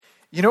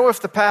You know,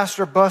 if the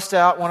pastor busts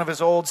out one of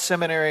his old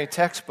seminary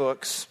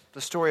textbooks,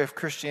 The Story of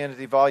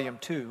Christianity, Volume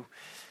 2,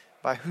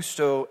 by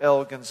Justo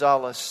L.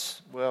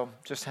 Gonzalez, well,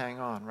 just hang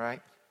on,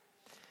 right?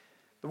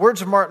 The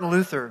words of Martin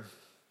Luther: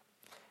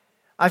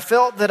 I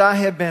felt that I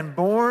had been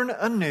born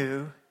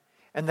anew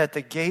and that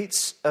the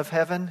gates of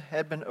heaven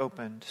had been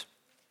opened.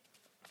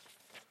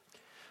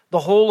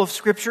 The whole of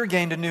Scripture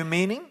gained a new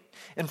meaning,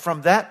 and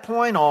from that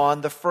point on,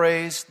 the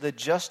phrase, the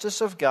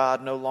justice of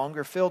God, no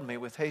longer filled me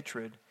with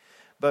hatred,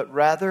 but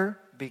rather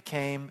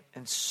became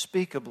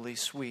unspeakably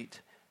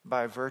sweet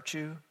by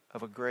virtue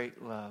of a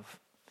great love.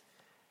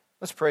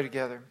 Let's pray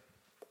together.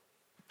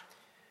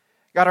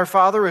 God our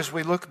Father, as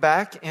we look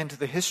back into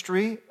the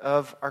history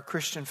of our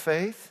Christian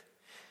faith,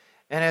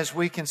 and as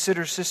we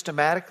consider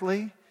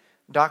systematically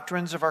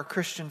doctrines of our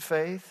Christian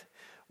faith,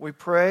 we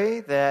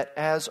pray that,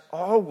 as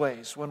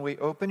always, when we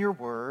open your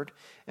Word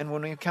and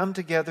when we come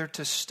together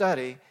to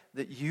study,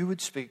 that you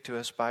would speak to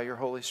us by your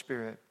Holy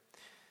Spirit.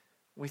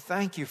 We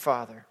thank you,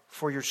 Father,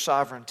 for your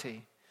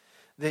sovereignty,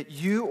 that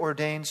you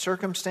ordained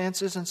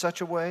circumstances in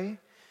such a way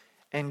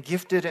and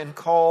gifted and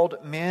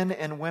called men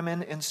and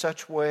women in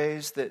such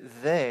ways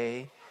that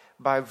they,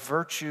 by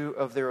virtue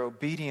of their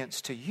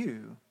obedience to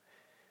you,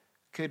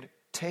 could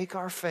take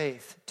our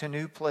faith to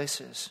new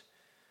places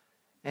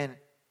and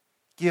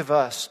give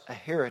us a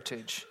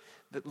heritage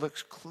that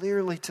looks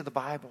clearly to the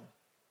Bible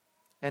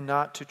and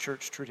not to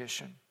church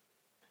tradition.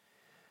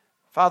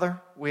 Father,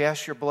 we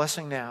ask your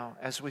blessing now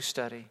as we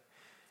study.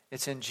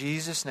 It's in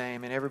Jesus'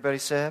 name. And everybody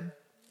said,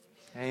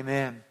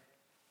 Amen.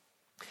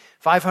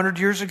 500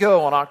 years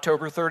ago, on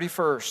October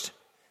 31st,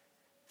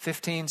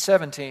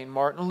 1517,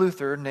 Martin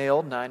Luther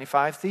nailed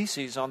 95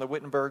 Theses on the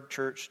Wittenberg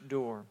church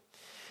door.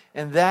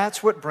 And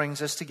that's what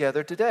brings us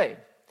together today.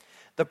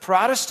 The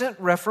Protestant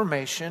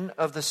Reformation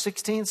of the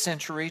 16th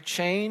century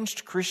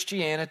changed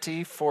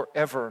Christianity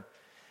forever.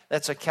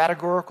 That's a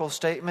categorical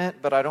statement,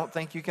 but I don't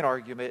think you can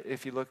argue it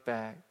if you look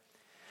back.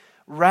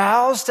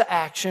 Roused to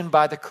action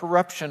by the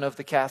corruption of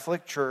the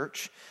Catholic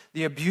Church,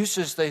 the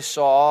abuses they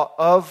saw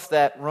of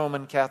that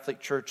Roman Catholic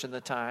Church in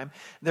the time,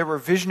 there were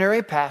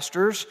visionary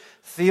pastors,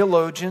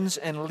 theologians,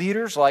 and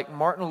leaders like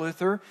Martin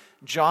Luther,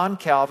 John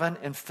Calvin,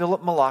 and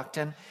Philip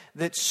Melanchthon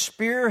that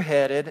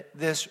spearheaded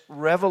this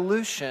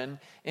revolution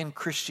in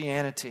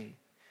Christianity.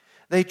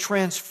 They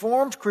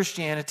transformed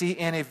Christianity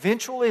and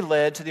eventually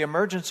led to the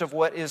emergence of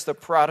what is the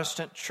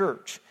Protestant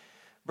Church.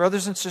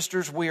 Brothers and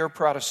sisters, we are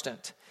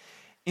Protestant.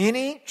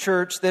 Any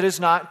church that is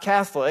not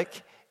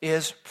Catholic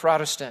is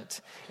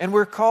Protestant. And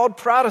we're called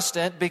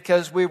Protestant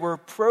because we were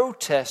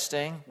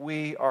protesting,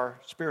 we, our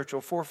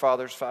spiritual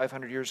forefathers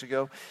 500 years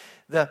ago,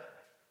 I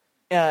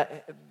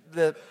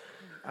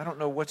don't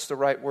know what's the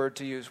right word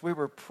to use. We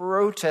were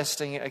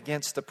protesting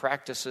against the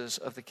practices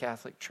of the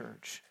Catholic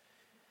Church.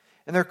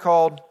 And they're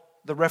called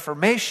the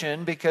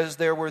Reformation because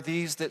there were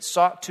these that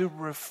sought to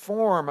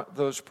reform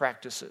those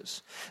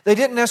practices. They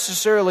didn't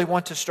necessarily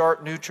want to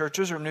start new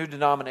churches or new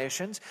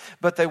denominations,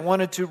 but they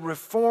wanted to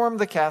reform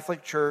the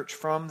Catholic Church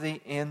from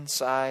the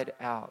inside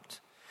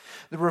out.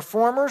 The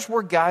Reformers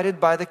were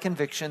guided by the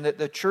conviction that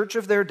the church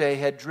of their day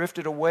had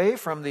drifted away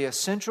from the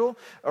essential,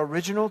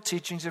 original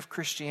teachings of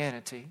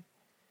Christianity,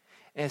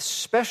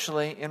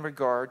 especially in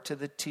regard to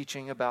the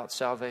teaching about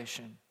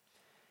salvation.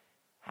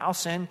 How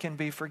sin can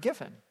be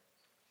forgiven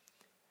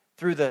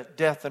through the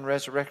death and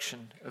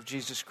resurrection of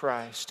Jesus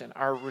Christ and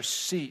our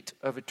receipt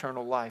of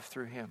eternal life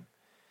through Him.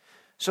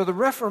 So the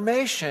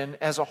Reformation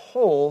as a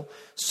whole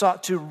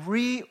sought to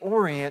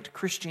reorient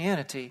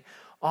Christianity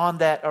on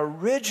that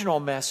original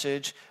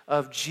message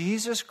of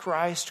Jesus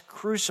Christ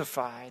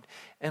crucified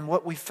and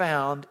what we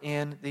found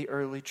in the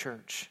early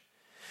church.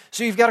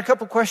 So you've got a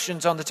couple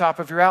questions on the top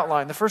of your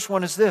outline. The first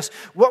one is this: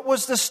 what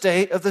was the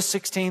state of the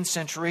 16th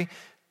century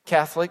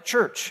Catholic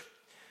Church?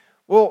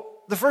 Well,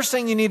 the first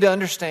thing you need to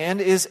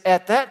understand is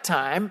at that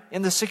time,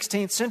 in the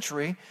 16th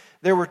century,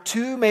 there were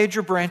two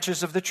major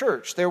branches of the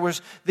church. There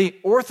was the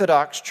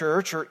Orthodox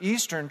Church or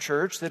Eastern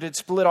Church that had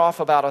split off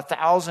about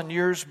 1,000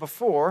 years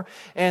before,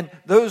 and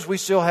those we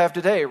still have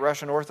today: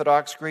 Russian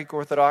Orthodox, Greek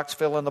Orthodox,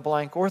 fill in the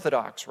blank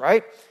Orthodox,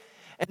 right?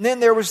 And then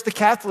there was the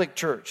Catholic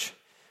Church.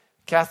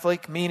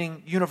 Catholic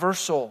meaning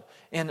universal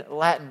in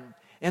Latin.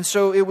 And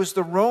so it was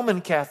the Roman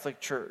Catholic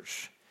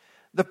Church.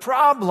 The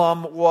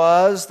problem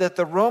was that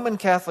the Roman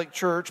Catholic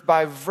Church,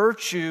 by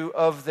virtue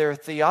of their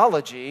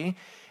theology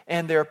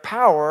and their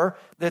power,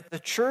 that the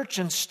church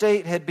and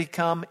state had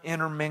become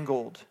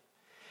intermingled.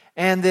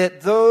 And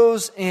that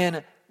those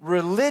in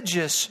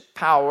religious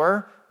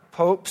power,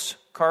 popes,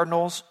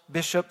 cardinals,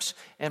 bishops,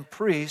 and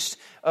priests,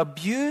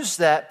 abused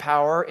that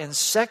power in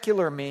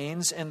secular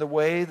means in the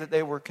way that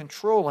they were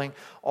controlling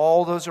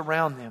all those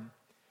around them.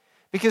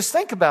 Because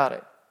think about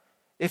it.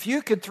 If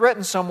you could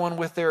threaten someone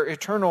with their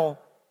eternal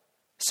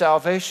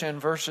salvation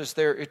versus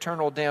their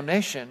eternal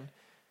damnation,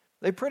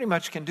 they pretty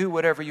much can do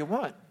whatever you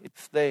want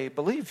if they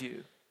believe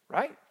you,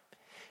 right?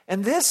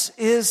 And this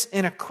is,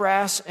 in a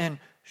crass and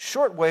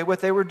short way, what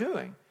they were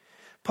doing.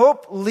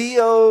 Pope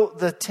Leo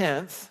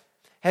X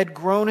had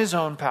grown his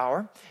own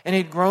power, and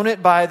he'd grown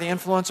it by the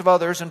influence of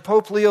others, and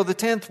Pope Leo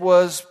X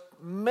was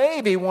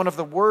maybe one of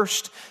the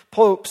worst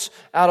popes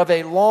out of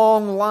a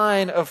long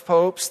line of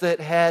popes that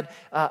had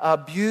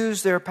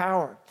abused their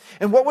power.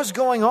 And what was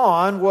going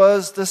on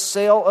was the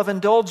sale of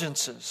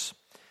indulgences.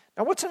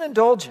 Now, what's an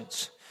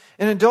indulgence?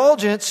 An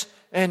indulgence,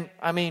 and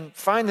I mean,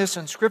 find this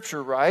in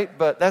Scripture, right?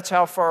 But that's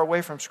how far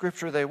away from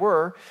Scripture they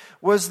were,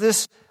 was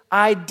this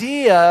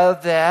idea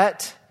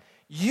that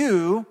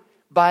you,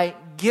 by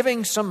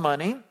giving some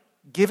money,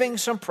 giving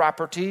some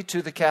property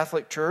to the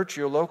Catholic Church,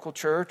 your local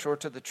church, or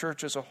to the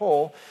church as a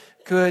whole,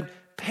 could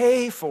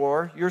pay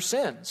for your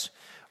sins.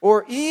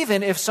 Or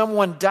even if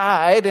someone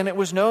died and it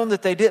was known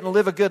that they didn't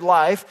live a good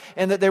life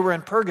and that they were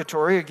in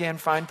purgatory, again,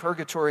 find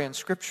purgatory in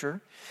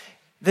Scripture,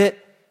 that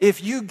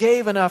if you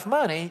gave enough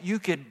money, you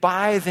could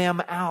buy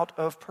them out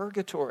of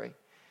purgatory.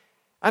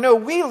 I know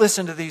we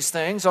listen to these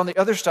things on the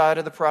other side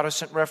of the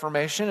Protestant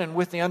Reformation and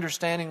with the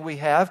understanding we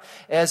have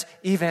as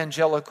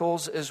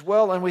evangelicals as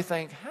well, and we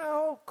think,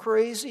 how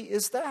crazy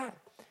is that?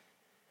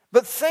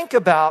 But think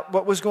about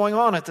what was going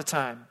on at the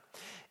time.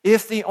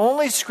 If the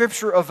only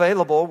Scripture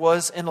available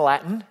was in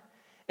Latin,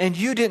 and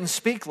you didn't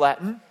speak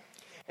Latin,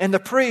 and the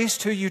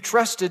priest who you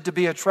trusted to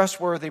be a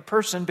trustworthy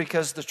person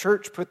because the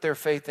church put their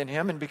faith in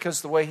him and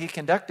because the way he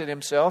conducted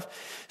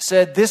himself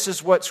said, this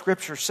is what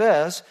Scripture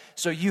says,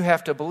 so you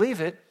have to believe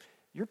it,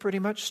 you're pretty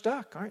much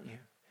stuck, aren't you?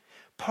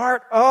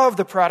 Part of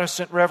the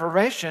Protestant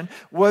Reformation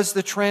was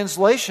the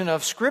translation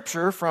of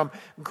Scripture from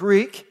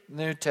Greek,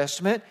 New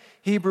Testament,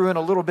 Hebrew, and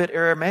a little bit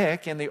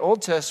Aramaic in the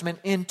Old Testament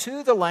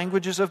into the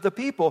languages of the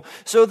people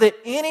so that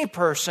any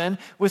person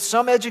with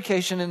some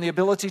education and the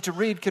ability to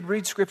read could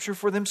read Scripture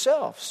for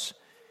themselves.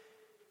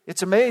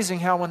 It's amazing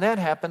how when that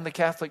happened, the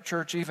Catholic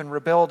Church even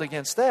rebelled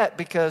against that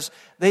because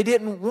they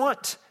didn't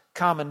want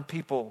common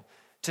people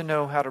to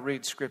know how to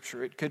read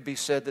Scripture. It could be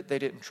said that they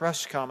didn't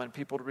trust common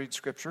people to read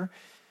Scripture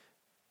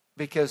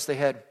because they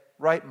had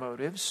right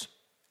motives.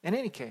 In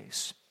any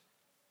case,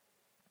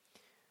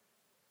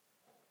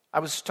 I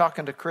was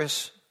talking to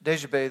Chris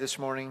Dejabe this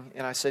morning,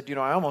 and I said,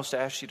 I almost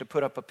asked you to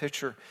put up a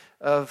picture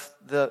of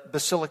the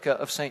Basilica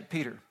of St.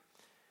 Peter,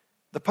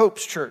 the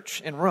Pope's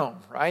church in Rome,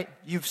 right?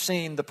 You've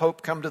seen the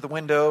Pope come to the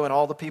window, and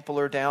all the people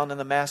are down in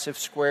the massive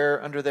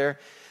square under there.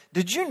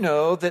 Did you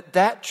know that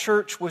that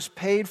church was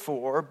paid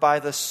for by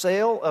the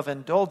sale of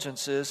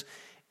indulgences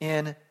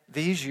in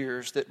these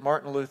years that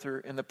Martin Luther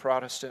and the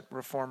Protestant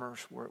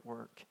reformers were at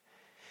work?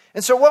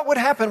 And so what would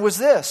happen was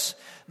this.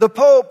 The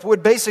Pope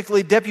would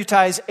basically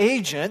deputize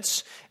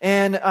agents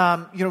and,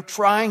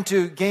 trying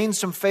to gain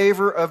some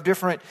favor of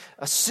different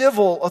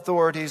civil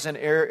authorities in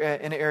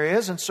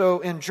areas. And so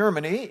in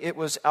Germany, it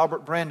was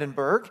Albert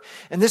Brandenburg.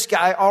 And this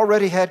guy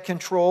already had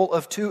control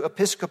of 2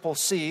 episcopal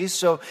sees.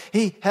 So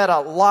he had a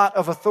lot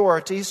of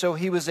authority. So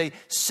he was a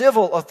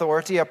civil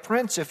authority, a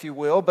prince, if you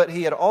will. But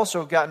he had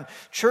also gotten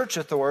church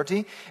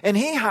authority. And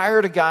he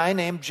hired a guy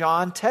named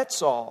John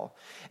Tetzel.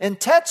 And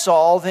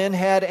Tetzel then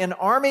had an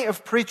army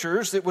of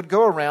preachers that would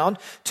go around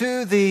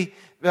to the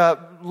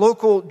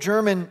local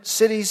German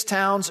cities,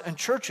 towns, and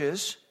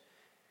churches.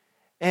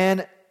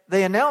 And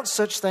they announced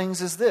such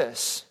things as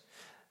this,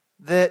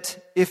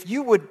 that if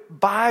you would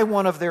buy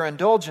one of their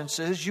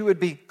indulgences, you would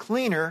be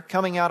cleaner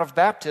coming out of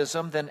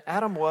baptism than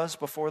Adam was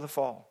before the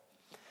fall.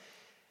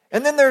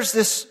 And then there's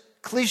this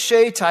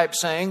cliche type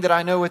saying that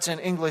I know it's in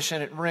English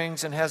and it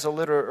rings and has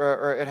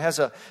it has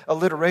a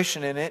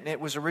alliteration in it, and it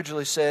was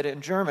originally said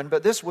in German,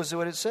 but this was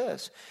what it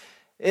says.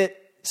 It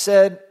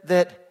said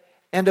that,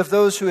 and of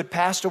those who had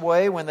passed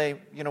away when they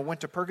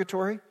went to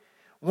purgatory,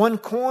 1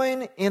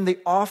 coin in the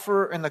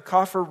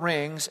coffer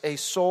rings, a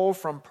soul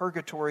from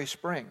purgatory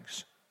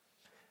springs.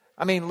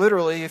 I mean,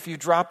 literally, if you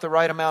drop the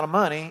right amount of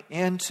money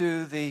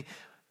into the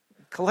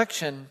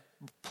collection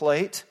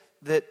plate,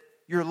 that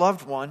your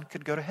loved one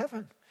could go to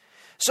heaven.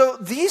 So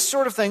these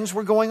sort of things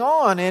were going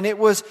on, and it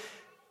was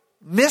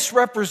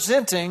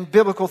misrepresenting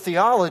biblical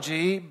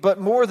theology, but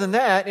more than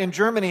that, in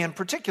Germany in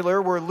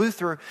particular, where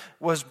Luther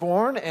was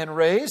born and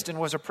raised and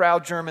was a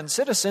proud German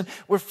citizen,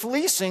 were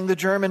fleecing the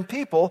German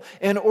people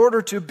in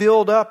order to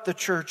build up the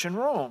church in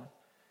Rome.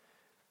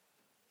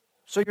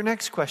 So your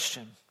next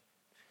question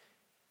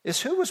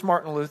is, who was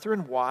Martin Luther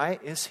and why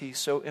is he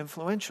so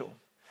influential?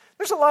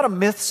 There's a lot of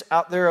myths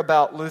out there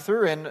about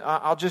Luther, and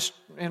I'll just,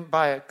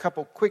 by a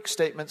couple quick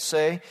statements,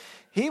 say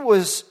he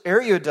was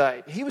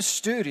erudite. He was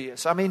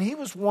studious. I mean, he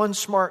was one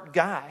smart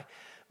guy.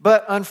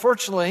 But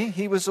unfortunately,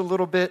 he was a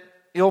little bit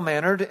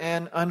ill-mannered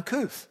and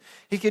uncouth.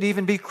 He could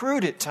even be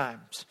crude at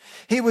times.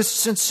 He was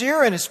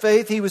sincere in his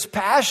faith. He was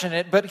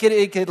passionate, but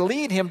it could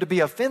lead him to be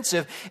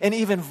offensive and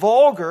even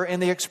vulgar in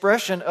the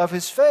expression of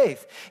his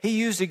faith. He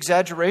used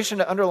exaggeration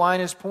to underline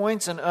his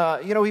points, and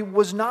he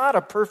was not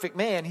a perfect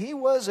man. He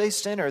was a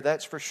sinner,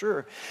 that's for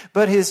sure.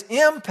 But his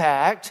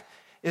impact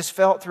is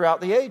felt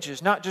throughout the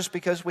ages, not just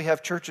because we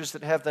have churches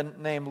that have the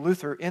name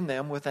Luther in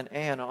them with an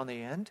 "an" on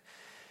the end,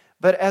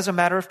 but as a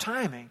matter of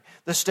timing.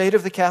 The state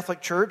of the Catholic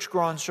Church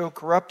growing so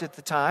corrupt at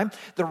the time,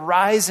 the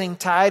rising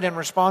tide in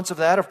response of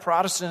that of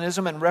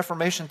Protestantism and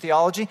Reformation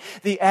theology,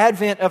 the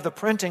advent of the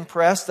printing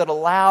press that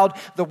allowed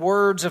the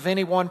words of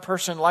any one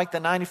person like the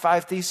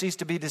 95 Theses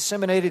to be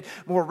disseminated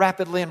more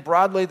rapidly and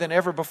broadly than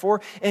ever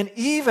before, and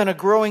even a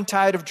growing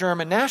tide of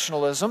German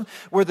nationalism,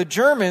 where the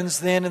Germans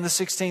then in the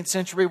 16th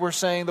century were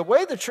saying, the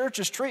way the church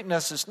is treating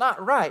us is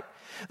not right.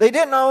 They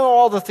didn't know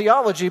all the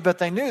theology, but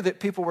they knew that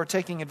people were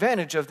taking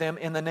advantage of them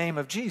in the name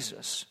of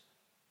Jesus.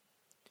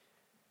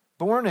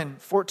 Born in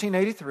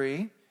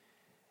 1483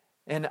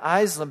 in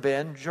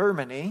Eisleben,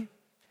 Germany,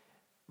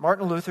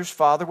 Martin Luther's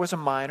father was a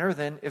miner,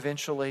 then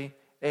eventually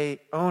an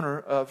owner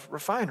of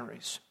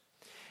refineries.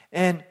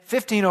 In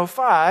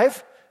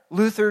 1505,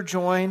 Luther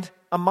joined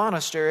a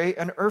monastery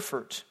in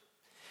Erfurt.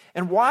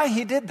 And why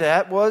he did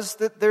that was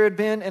that there had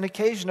been an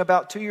occasion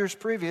about 2 years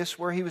previous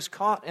where he was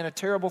caught in a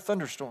terrible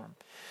thunderstorm.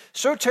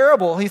 So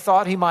terrible, he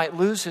thought he might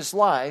lose his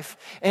life.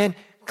 And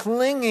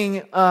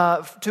clinging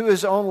to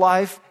his own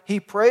life, he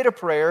prayed a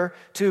prayer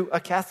to a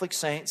Catholic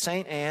saint,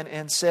 St. Anne,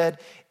 and said,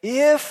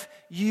 if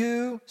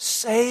you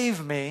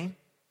save me,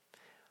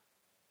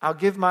 I'll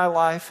give my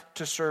life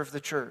to serve the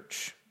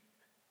church.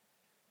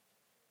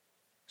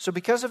 So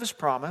because of his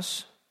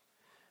promise,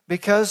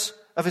 because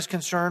of his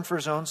concern for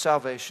his own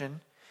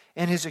salvation,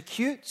 and his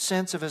acute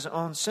sense of his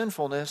own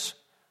sinfulness,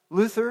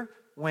 Luther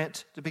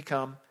went to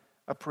become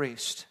a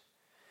priest.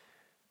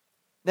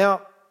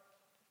 Now,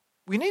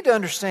 we need to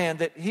understand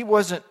that he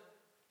wasn't,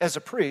 as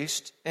a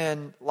priest,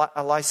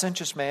 a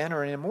licentious man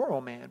or an immoral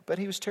man, but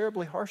he was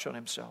terribly harsh on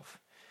himself.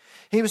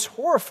 He was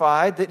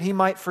horrified that he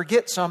might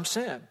forget some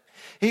sin.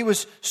 He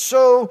was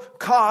so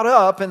caught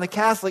up in the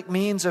Catholic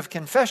means of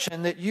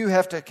confession that you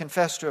have to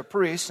confess to a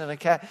priest, and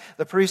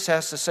the priest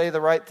has to say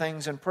the right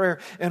things in prayer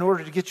in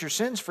order to get your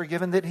sins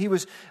forgiven, that he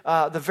was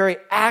the very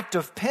act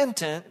of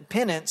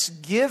penance,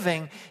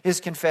 giving his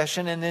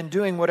confession and then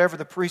doing whatever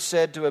the priest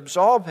said to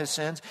absolve his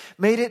sins,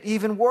 made it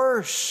even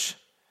worse.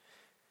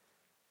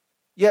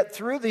 Yet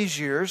through these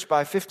years, by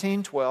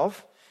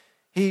 1512,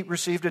 he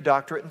received a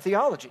doctorate in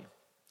theology.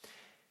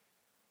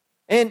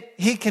 And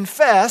he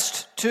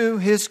confessed to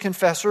his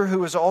confessor, who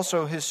was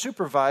also his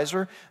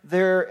supervisor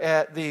there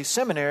at the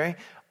seminary,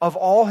 of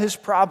all his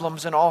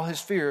problems and all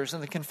his fears.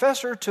 And the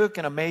confessor took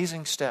an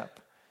amazing step.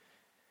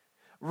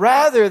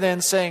 Rather than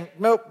saying,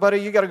 nope, buddy,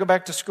 you got to go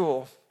back to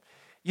school.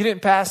 You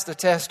didn't pass the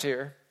test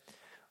here.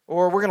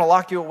 Or we're going to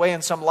lock you away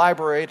in some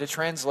library to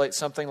translate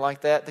something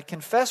like that. The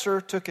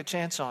confessor took a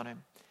chance on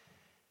him.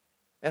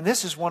 And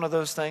this is one of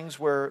those things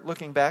where,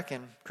 looking back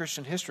in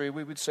Christian history,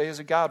 we would say is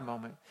a God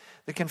moment.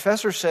 The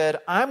confessor said,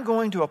 I'm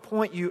going to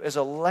appoint you as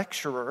a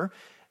lecturer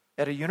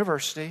at a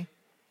university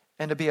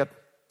and to be a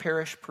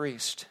parish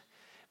priest.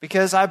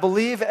 Because I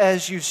believe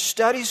as you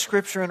study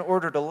Scripture in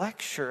order to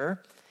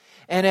lecture,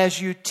 and as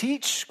you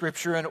teach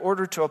Scripture in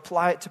order to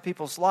apply it to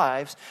people's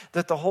lives,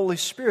 that the Holy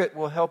Spirit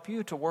will help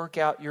you to work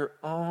out your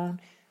own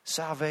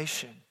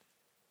salvation.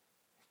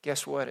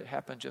 Guess what? It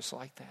happened just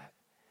like that.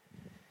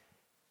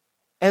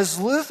 As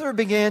Luther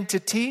began to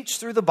teach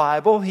through the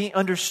Bible, he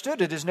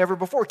understood it as never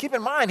before. Keep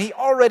in mind, he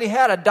already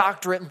had a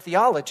doctorate in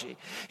theology.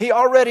 He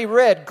already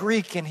read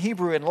Greek and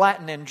Hebrew and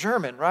Latin and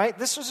German, right?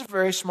 This was a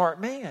very smart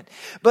man.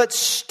 But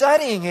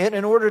studying it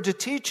in order to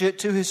teach it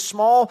to his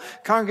small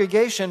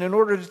congregation, in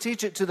order to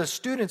teach it to the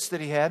students that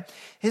he had,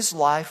 his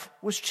life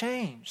was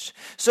changed.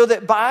 So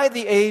that by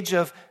the age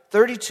of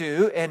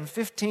 32 and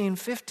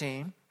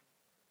 1515,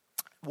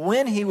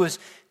 when he was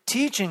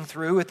teaching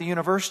through at the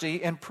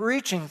university and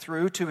preaching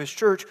through to his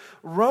church,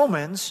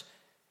 Romans,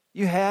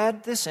 you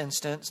had this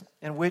instance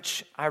in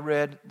which I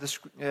read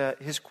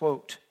his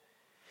quote.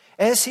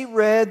 As he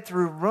read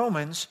through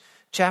Romans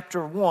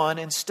chapter 1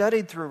 and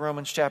studied through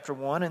Romans chapter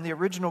 1 in the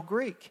original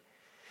Greek,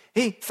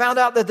 he found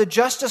out that the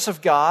justice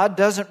of God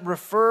doesn't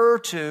refer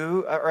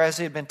to, or as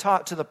he had been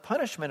taught, to the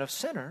punishment of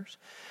sinners,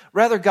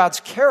 rather God's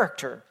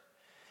character.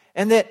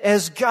 And that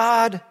as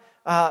God...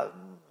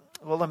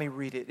 Well, let me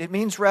read it. It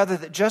means rather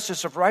that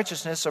justice of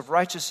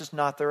righteousness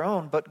not their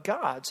own, but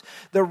God's.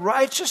 The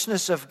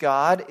righteousness of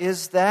God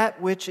is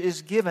that which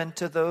is given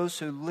to those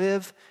who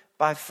live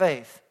by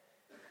faith.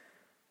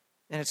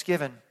 And it's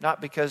given not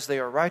because they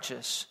are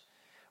righteous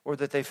or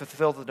that they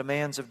fulfill the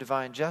demands of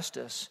divine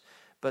justice,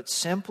 but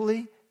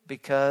simply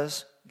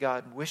because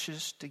God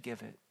wishes to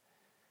give it.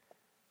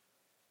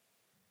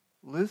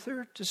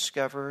 Luther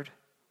discovered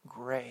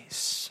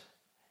grace.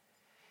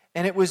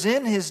 And it was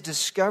in his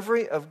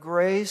discovery of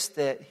grace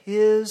that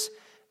his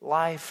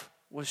life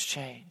was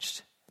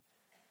changed.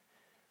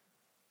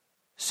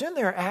 Soon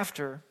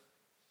thereafter,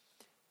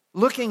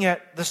 looking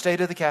at the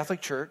state of the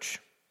Catholic Church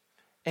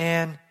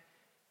and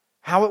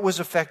how it was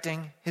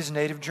affecting his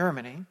native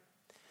Germany,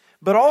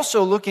 but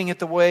also looking at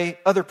the way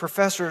other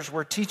professors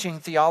were teaching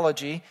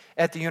theology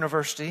at the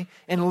university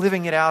and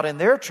living it out in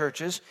their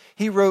churches,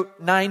 he wrote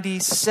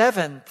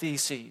 97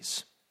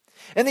 theses.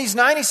 And these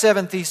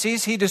 97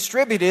 theses he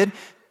distributed,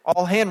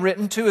 all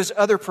handwritten, to his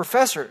other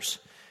professors.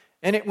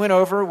 And it went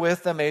over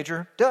with a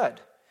major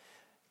dud.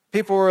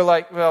 People were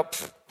like, well,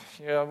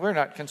 We're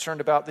not concerned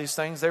about these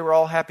things. They were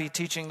all happy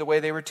teaching the way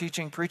they were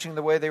teaching, preaching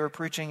the way they were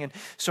preaching, and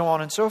so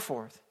on and so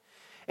forth.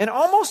 And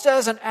almost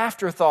as an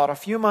afterthought, a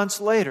few months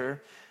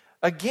later,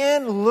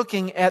 again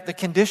looking at the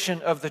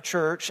condition of the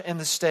church and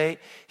the state,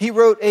 he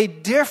wrote a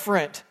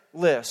different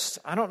list.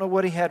 I don't know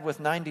what he had with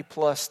 90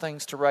 plus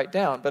things to write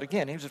down, but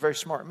again, he was a very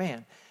smart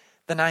man.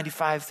 The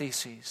 95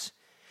 Theses.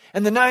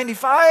 And the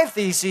 95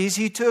 Theses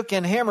he took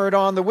and hammered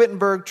on the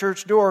Wittenberg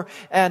church door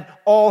and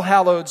All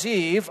Hallows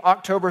Eve,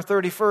 October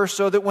 31st,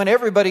 so that when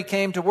everybody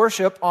came to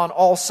worship on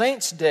All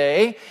Saints'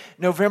 Day,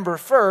 November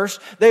 1st,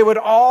 they would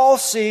all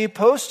see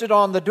posted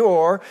on the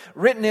door,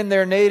 written in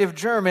their native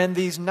German,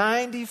 these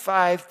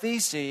 95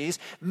 Theses,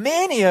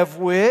 many of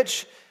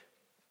which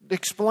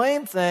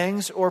explained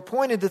things or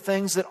pointed to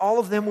things that all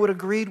of them would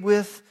agreed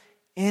with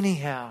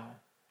anyhow.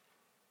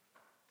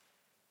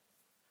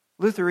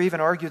 Luther even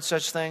argued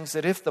such things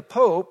that if the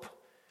Pope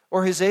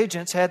or his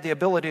agents had the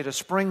ability to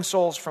spring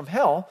souls from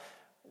hell,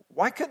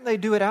 why couldn't they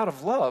do it out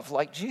of love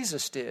like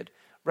Jesus did,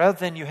 rather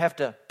than you have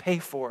to pay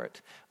for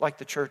it like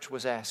the church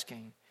was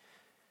asking?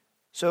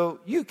 So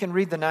you can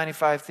read the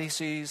 95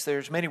 Theses.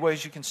 There's many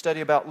ways you can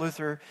study about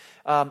Luther.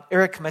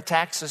 Eric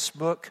Metaxas'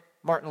 book,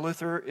 Martin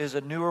Luther, is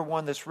a newer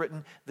one that's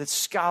written that's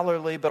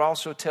scholarly, but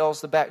also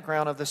tells the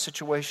background of the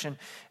situation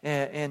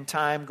in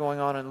time going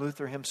on in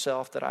Luther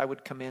himself that I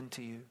would commend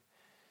to you.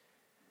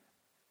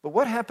 But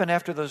what happened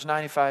after those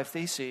 95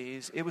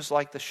 Theses, it was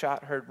like the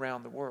shot heard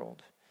round the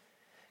world.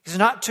 Because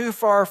not too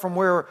far from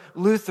where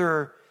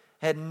Luther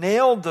had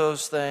nailed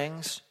those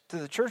things to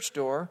the church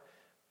door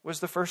was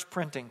the first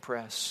printing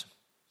press.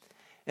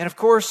 And of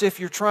course, if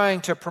you're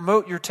trying to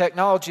promote your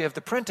technology of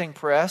the printing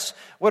press,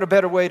 what a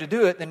better way to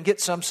do it than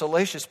get some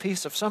salacious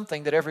piece of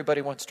something that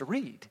everybody wants to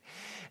read.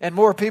 And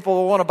more people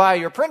will want to buy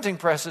your printing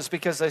presses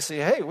because they see,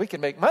 hey, we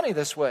can make money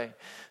this way.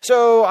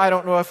 So I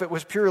don't know if it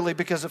was purely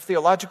because of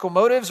theological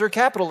motives or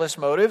capitalist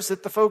motives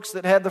that the folks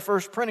that had the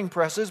first printing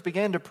presses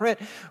began to print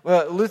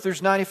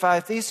Luther's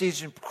 95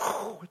 Theses, and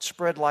it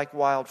spread like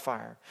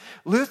wildfire.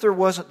 Luther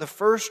wasn't the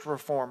first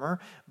reformer,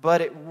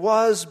 but it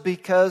was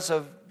because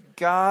of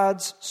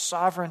God's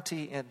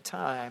sovereignty and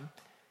time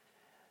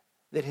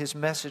that his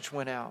message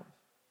went out.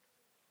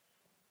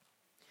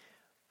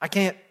 I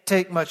can't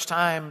take much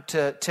time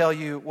to tell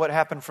you what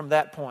happened from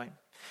that point.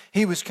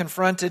 He was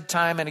confronted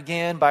time and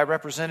again by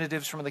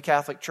representatives from the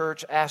Catholic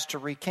Church, asked to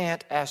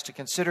recant, asked to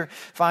consider.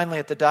 Finally,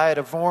 at the Diet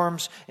of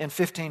Worms in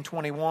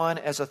 1521,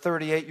 as a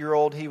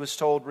 38-year-old, he was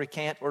told,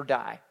 recant or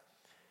die.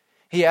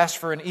 He asked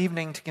for an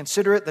evening to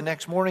consider it. The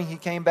next morning he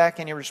came back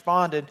and he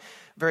responded,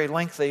 very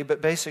lengthy,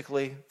 but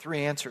basically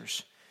 3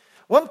 answers.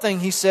 One thing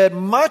he said,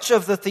 much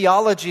of the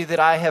theology that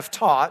I have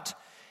taught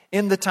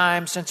in the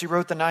time since he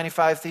wrote the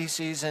 95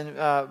 Theses in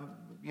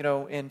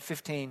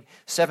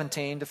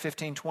 1517 to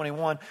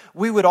 1521,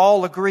 we would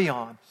all agree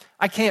on.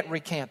 I can't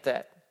recant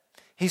that,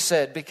 he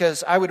said,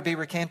 because I would be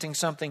recanting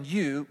something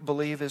you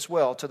believe as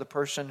well to the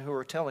person who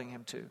are telling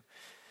him to.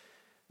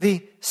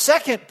 The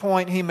second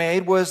point he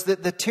made was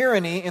that the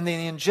tyranny and the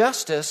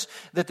injustice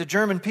that the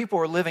German people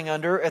were living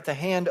under at the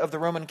hand of the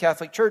Roman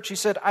Catholic Church, he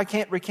said, I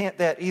can't recant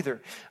that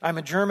either. I'm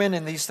a German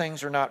and these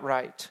things are not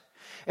right.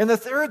 And the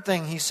third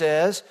thing he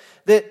says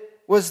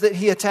was that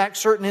he attacked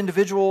certain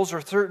individuals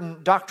or certain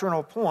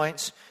doctrinal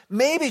points,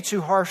 maybe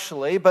too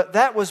harshly, but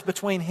that was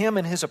between him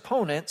and his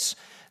opponents,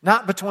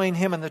 not between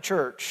him and the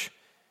church.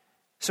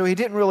 So he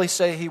didn't really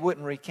say he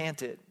wouldn't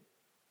recant it.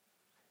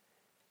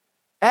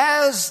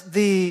 As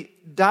the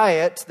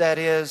Diet, that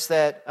is,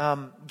 that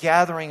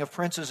gathering of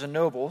princes and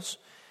nobles,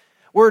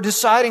 were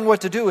deciding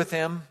what to do with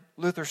him,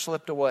 Luther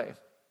slipped away.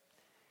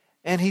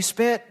 And he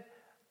spent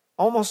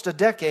almost a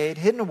decade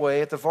hidden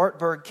away at the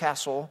Wartburg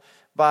Castle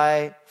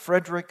by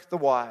Frederick the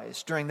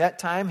Wise. During that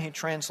time, he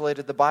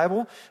translated the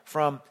Bible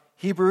from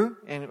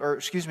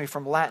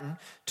Latin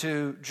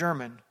to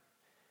German.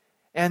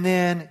 And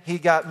then he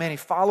got many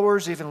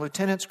followers, even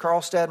lieutenants,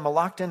 Karlstadt and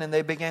Melanchthon, and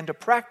they began to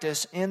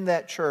practice in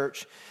that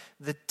church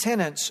the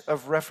tenets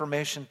of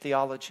Reformation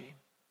theology.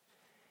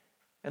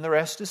 And the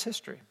rest is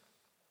history.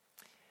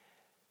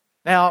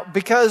 Now,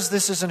 because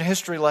this is a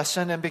history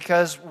lesson and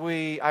because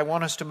I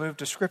want us to move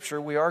to Scripture,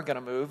 we are going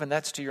to move, and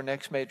that's to your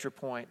next major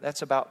point.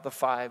 That's about the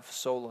 5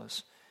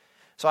 solas.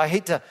 So I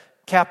hate to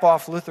cap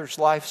off Luther's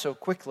life so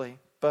quickly,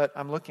 but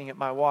I'm looking at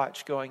my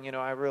watch going,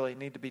 I really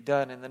need to be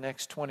done in the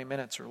next 20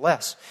 minutes or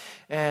less.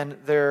 And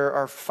there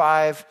are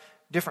 5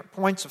 different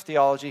points of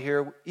theology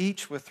here,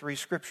 each with 3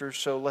 scriptures,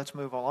 so let's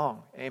move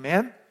along.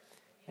 Amen?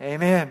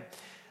 Amen.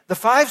 The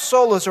 5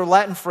 solas are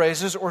Latin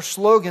phrases or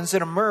slogans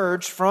that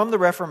emerged from the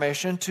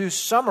Reformation to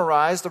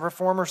summarize the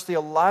Reformers'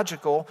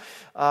 theological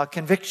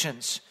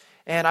convictions.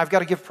 And I've got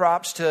to give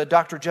props to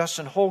Dr.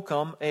 Justin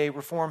Holcomb, a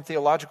Reformed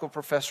theological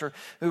professor,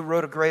 who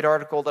wrote a great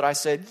article that I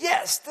said,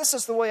 yes, this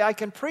is the way I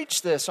can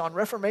preach this on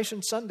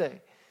Reformation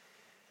Sunday.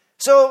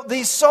 So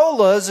these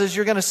solas, as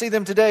you're going to see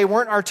them today,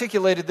 weren't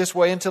articulated this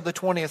way until the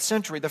 20th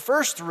century. The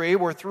first three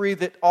were three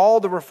that all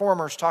the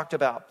reformers talked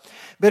about.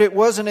 But it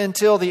wasn't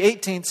until the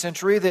 18th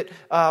century that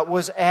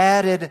was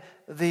added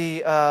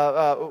the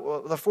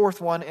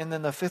fourth one and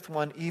then the fifth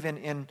one even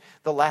in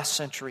the last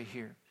century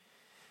here.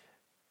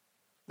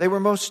 They were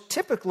most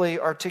typically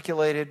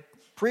articulated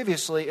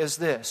previously as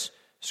this: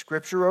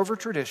 Scripture over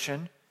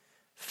tradition,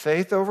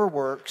 faith over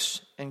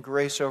works, and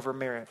grace over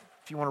merit.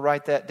 If you want to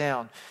write that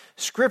down.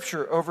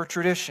 Scripture over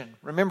tradition.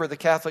 Remember, the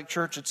Catholic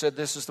Church had said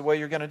this is the way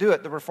you're going to do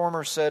it. The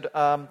Reformers said,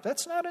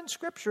 that's not in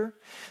Scripture.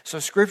 So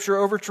Scripture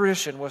over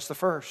tradition was the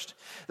first.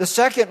 The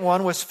second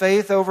one was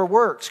faith over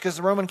works, because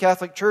the Roman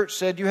Catholic Church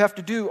said you have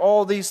to do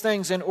all these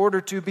things in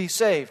order to be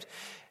saved.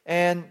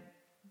 And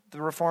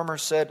the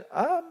Reformers said,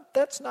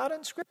 that's not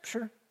in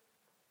Scripture.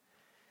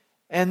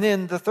 And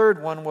then the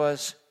third one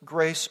was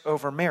grace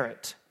over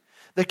merit.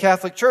 The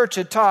Catholic Church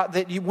had taught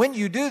that when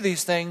you do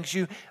these things,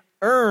 you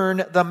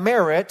earn the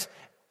merit,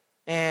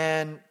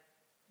 and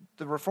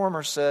the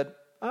Reformers said,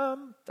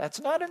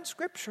 that's not in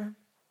Scripture.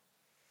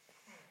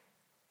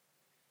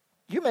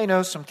 You may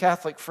know some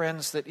Catholic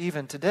friends that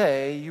even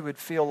today you would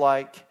feel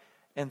like,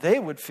 and they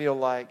would feel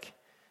like,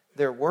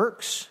 their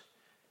works,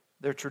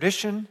 their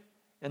tradition,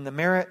 and the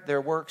merit their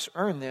works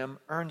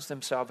earns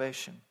them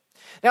salvation.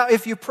 Now,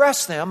 if you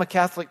press them, a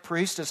Catholic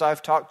priest, as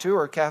I've talked to,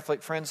 or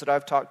Catholic friends that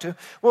I've talked to,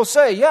 will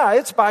say, yeah,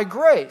 it's by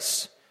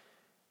grace.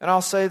 And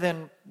I'll say,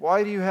 then,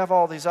 why do you have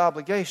all these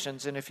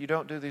obligations? And if you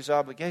don't do these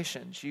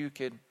obligations, you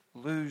could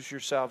lose your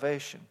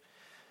salvation.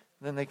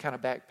 Then they kind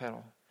of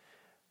backpedal.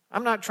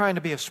 I'm not trying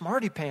to be a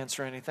smarty pants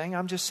or anything.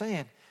 I'm just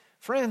saying,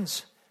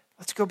 friends,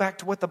 let's go back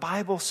to what the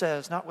Bible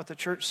says, not what the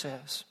church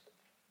says.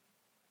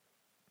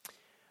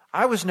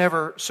 I was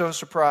never so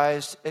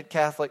surprised at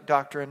Catholic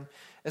doctrine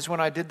as when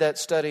I did that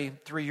study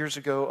 3 years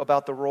ago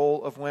about the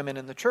role of women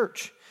in the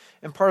church.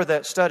 And part of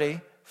that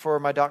study for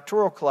my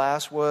doctoral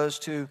class was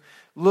to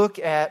look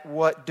at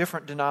what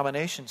different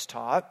denominations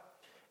taught,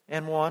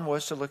 and one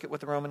was to look at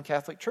what the Roman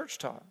Catholic Church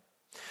taught.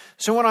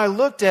 So when I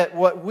looked at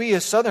what we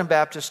as Southern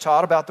Baptists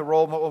taught about the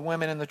role of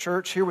women in the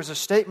church, here was a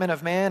statement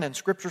of man and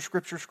Scripture,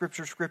 Scripture,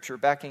 Scripture, Scripture,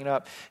 backing it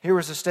up. Here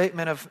was a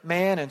statement of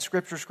man and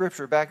Scripture,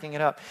 Scripture, backing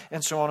it up,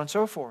 and so on and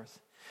so forth.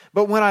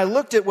 But when I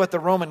looked at what the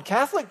Roman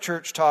Catholic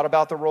Church taught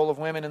about the role of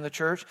women in the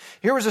church,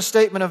 here was a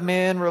statement of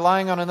men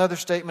relying on another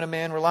statement of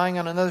men, relying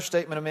on another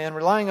statement of men,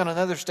 relying on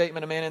another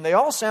statement of men, and they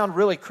all sound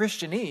really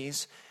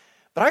Christianese,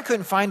 but I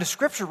couldn't find a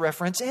Scripture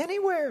reference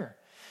anywhere.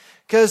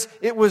 Because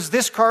it was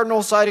this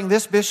cardinal citing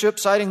this bishop,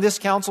 citing this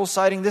council,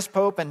 citing this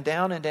pope, and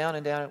down and down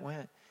and down it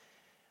went.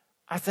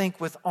 I think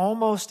with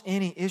almost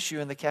any issue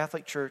in the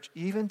Catholic Church,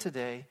 even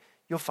today,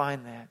 you'll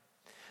find that.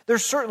 There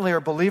certainly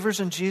are believers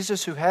in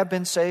Jesus who have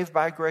been saved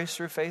by grace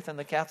through faith in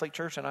the Catholic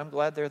Church, and I'm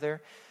glad they're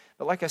there.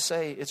 But like I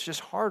say, it's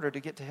just harder to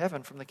get to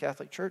heaven from the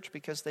Catholic Church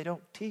because they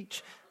don't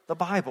teach the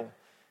Bible.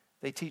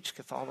 They teach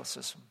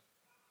Catholicism.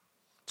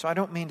 So I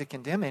don't mean to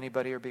condemn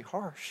anybody or be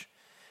harsh.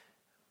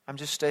 I'm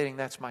just stating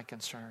that's my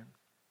concern.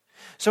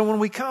 So when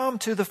we come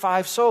to the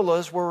 5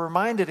 solas, we're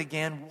reminded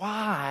again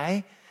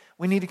why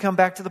we need to come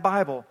back to the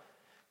Bible.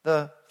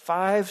 The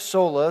 5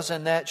 solas,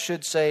 and that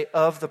should say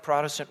of the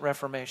Protestant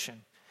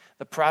Reformation.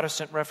 The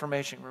Protestant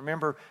Reformation.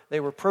 Remember, they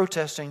were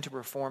protesting to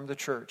reform the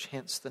church,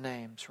 hence the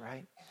names,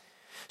 right?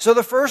 So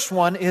the first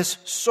one is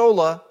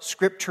sola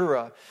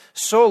scriptura.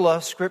 Sola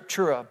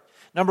scriptura.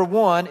 Number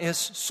 1 is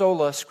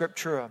sola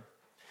scriptura.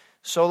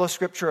 Sola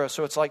scriptura.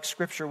 So it's like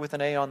scripture with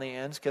an A on the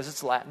end because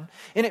it's Latin.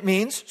 And it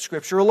means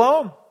scripture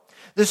alone.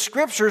 The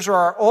Scriptures are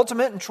our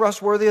ultimate and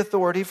trustworthy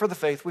authority for the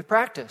faith we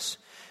practice.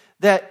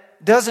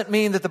 That doesn't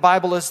mean that the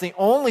Bible is the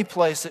only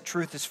place that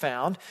truth is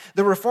found.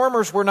 The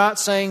Reformers were not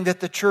saying that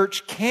the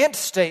church can't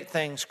state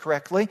things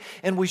correctly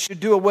and we should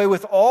do away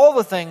with all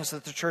the things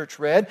that the church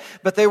read,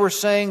 but they were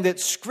saying that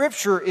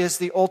Scripture is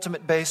the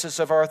ultimate basis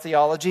of our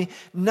theology,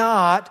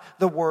 not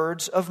the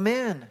words of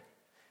men.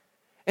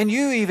 And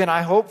you even,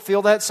 I hope,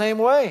 feel that same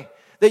way.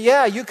 That,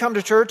 yeah, you come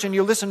to church and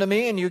you listen to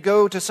me and you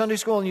go to Sunday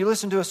school and you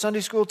listen to a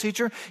Sunday school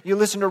teacher, you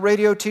listen to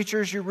radio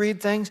teachers, you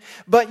read things,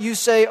 but you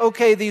say,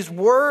 okay, these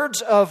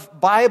words of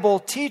Bible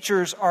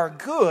teachers are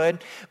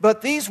good,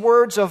 but these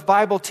words of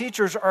Bible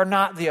teachers are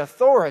not the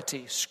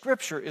authority.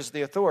 Scripture is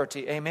the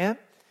authority. Amen?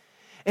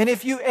 And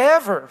if you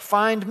ever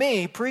find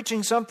me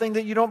preaching something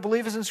that you don't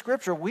believe is in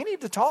Scripture, we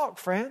need to talk,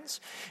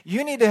 friends.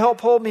 You need to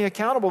help hold me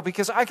accountable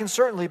because I can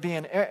certainly be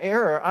in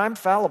error. I'm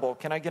fallible.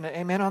 Can I get an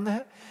amen on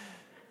that?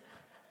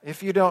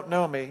 If you don't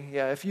know me,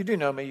 if you do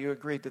know me, you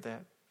agreed to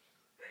that.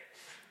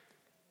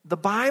 The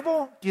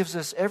Bible gives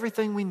us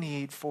everything we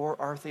need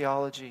for our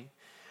theology.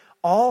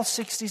 All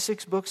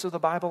 66 books of the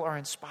Bible are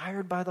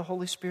inspired by the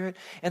Holy Spirit,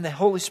 and the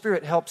Holy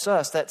Spirit helps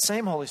us, that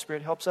same Holy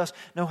Spirit helps us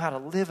know how to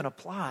live and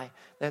apply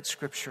that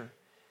Scripture.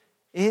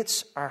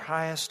 It's our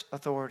highest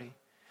authority.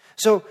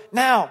 So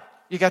now,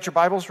 you got your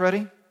Bibles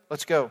ready?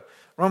 Let's go.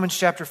 Romans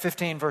chapter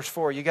 15, verse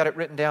 4. You got it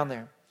written down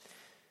there.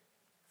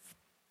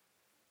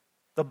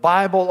 The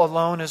Bible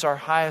alone is our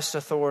highest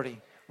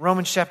authority.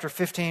 Romans chapter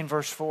 15,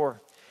 verse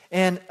 4.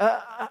 And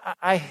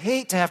I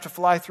hate to have to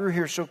fly through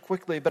here so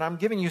quickly, but I'm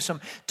giving you some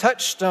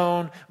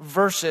touchstone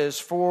verses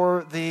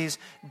for these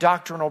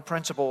doctrinal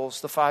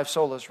principles, the five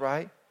solas,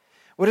 right?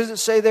 What does it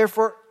say there?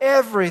 For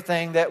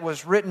everything that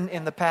was written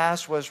in the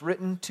past was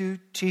written to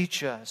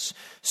teach us,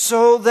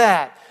 so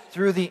that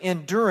through the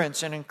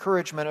endurance and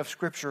encouragement of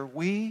Scripture,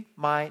 we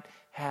might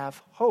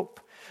have hope.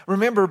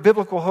 Remember,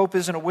 biblical hope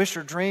isn't a wish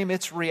or dream,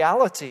 it's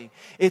reality.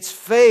 It's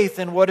faith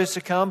in what is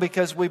to come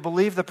because we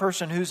believe the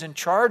person who's in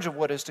charge of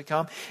what is to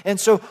come. And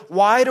so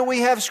why do we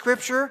have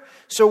Scripture?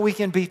 So we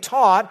can be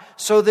taught,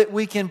 so that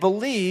we can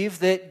believe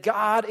that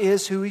God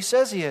is who He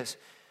says He is.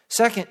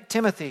 2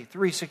 Timothy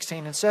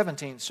 3:16 and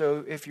 17.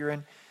 So if you're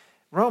in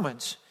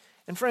Romans.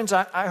 And friends,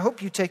 I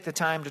hope you take the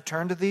time to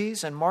turn to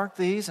these and mark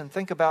these and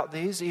think about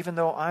these, even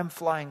though I'm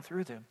flying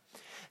through them.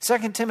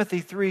 2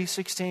 Timothy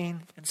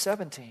 3:16 and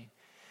 17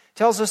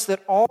 tells us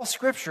that all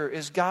Scripture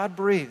is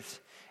God-breathed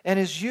and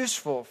is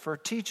useful for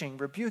teaching,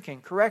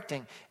 rebuking,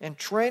 correcting, and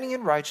training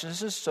in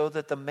righteousness, so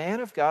that the man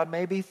of God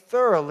may be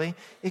thoroughly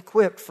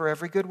equipped for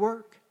every good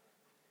work.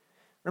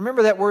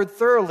 Remember, that word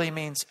thoroughly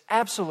means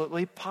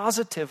absolutely,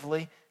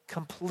 positively,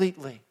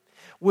 completely,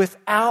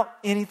 without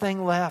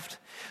anything left.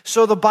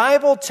 So the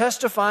Bible,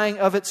 testifying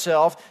of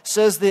itself,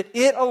 says that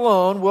it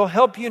alone will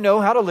help you know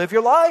how to live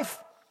your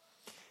life.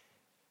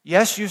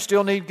 Yes, you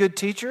still need good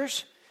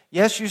teachers.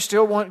 Yes, you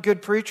still want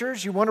good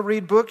preachers. You want to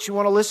read books. You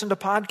want to listen to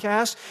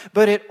podcasts.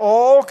 But it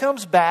all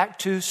comes back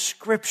to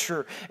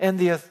Scripture and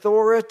the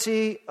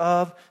authority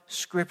of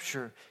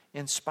Scripture,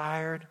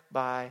 inspired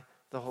by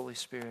the Holy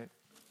Spirit.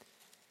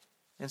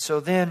 And so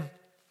then,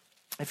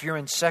 if you're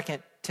in 2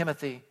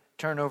 Timothy,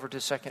 turn over to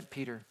 2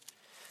 Peter.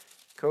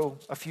 Go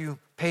a few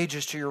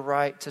pages to your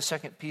right to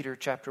 2 Peter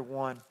chapter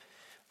 1,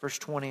 verse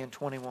 20 and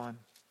 21.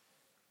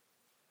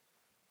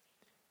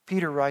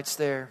 Peter writes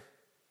there,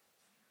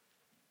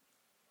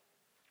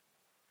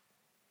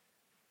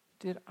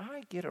 did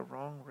I get a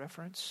wrong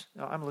reference?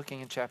 No, I'm looking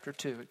in chapter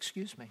 2.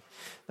 Excuse me.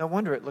 No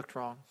wonder it looked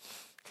wrong.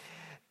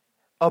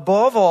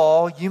 Above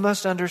all, you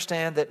must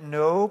understand that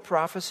no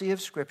prophecy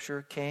of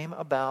Scripture came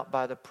about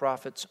by the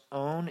prophet's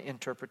own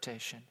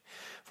interpretation.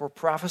 For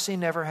prophecy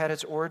never had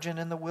its origin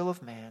in the will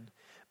of man,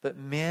 but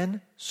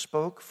men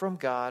spoke from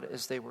God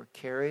as they were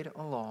carried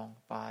along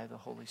by the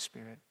Holy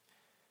Spirit.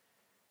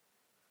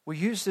 We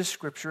use this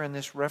Scripture and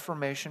this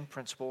Reformation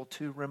principle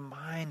to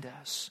remind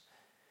us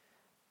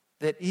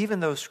that even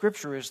though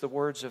Scripture is the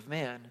words of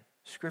men,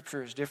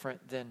 Scripture is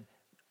different than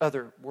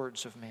other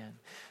words of men.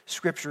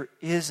 Scripture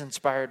is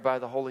inspired by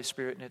the Holy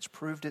Spirit, and it's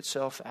proved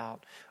itself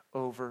out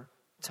over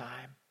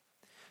time.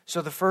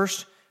 So the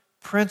first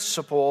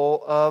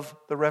principle of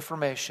the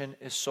Reformation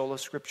is sola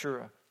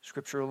scriptura,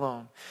 Scripture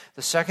alone.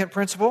 The second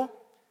principle,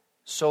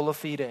 sola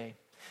fide.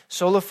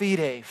 Sola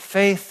fide,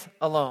 faith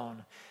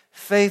alone.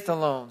 Faith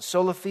alone.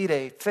 Sola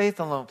fide, faith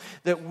alone.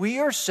 That we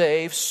are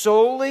saved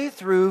solely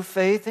through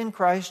faith in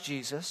Christ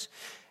Jesus,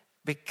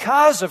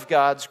 because of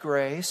God's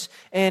grace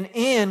and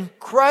in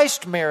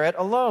Christ's merit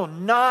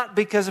alone, not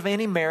because of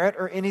any merit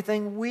or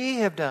anything we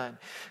have done.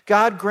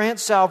 God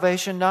grants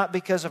salvation not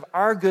because of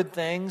our good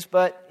things,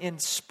 but in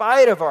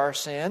spite of our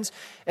sins.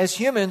 As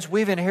humans,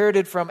 we've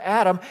inherited from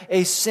Adam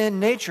a sin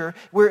nature.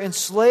 We're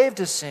enslaved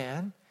to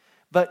sin,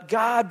 but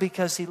God,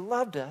 because He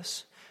loved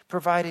us,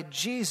 provided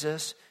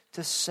Jesus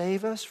to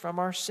save us from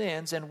our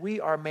sins, and we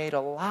are made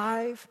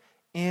alive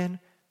in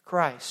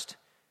Christ.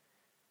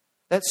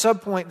 That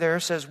subpoint there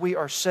says we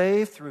are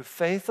saved through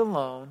faith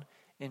alone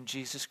in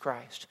Jesus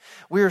Christ.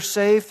 We are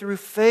saved through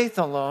faith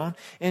alone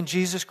in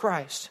Jesus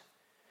Christ.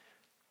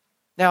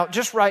 Now,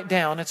 just write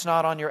down, it's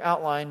not on your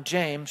outline,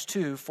 James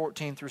 2,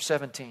 14 through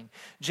 17.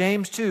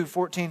 James 2,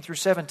 14 through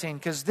 17,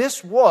 because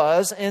this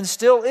was and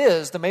still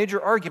is the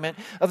major argument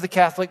of the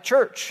Catholic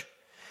Church.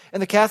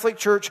 And the Catholic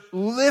Church,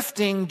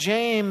 lifting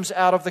James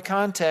out of the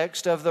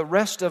context of the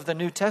rest of the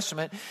New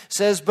Testament,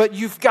 says, but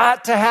you've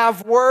got to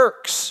have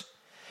works.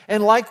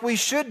 And like we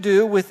should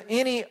do with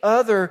any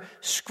other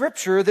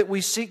scripture that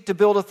we seek to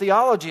build a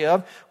theology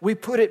of, we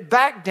put it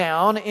back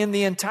down in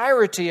the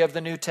entirety of the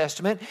New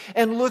Testament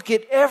and look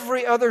at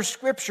every other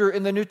scripture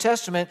in the New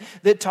Testament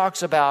that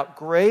talks about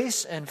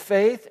grace and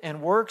faith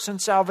and works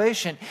and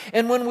salvation.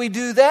 And when we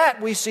do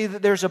that, we see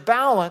that there's a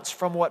balance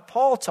from what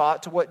Paul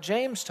taught to what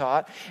James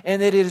taught,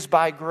 and that it is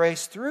by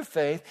grace through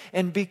faith.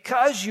 And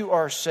because you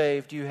are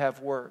saved, you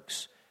have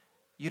works.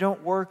 You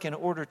don't work in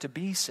order to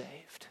be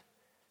saved.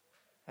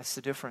 That's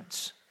the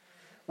difference.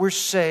 We're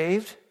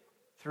saved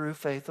through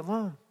faith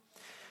alone.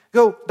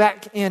 Go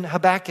back in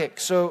Habakkuk.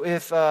 So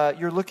if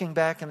you're looking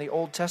back in the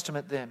Old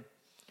Testament then,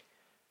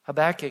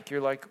 Habakkuk,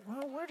 you're like,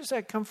 well, where does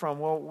that come from?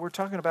 Well, we're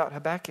talking about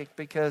Habakkuk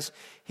because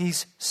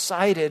he's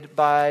cited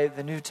by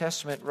the New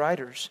Testament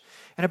writers.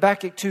 And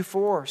Habakkuk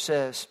 2:4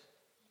 says,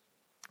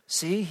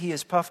 see, he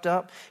is puffed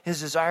up,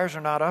 his desires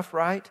are not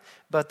upright,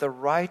 but the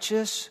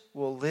righteous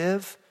will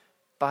live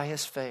by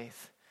his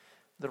faith.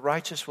 The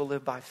righteous will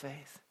live by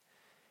faith.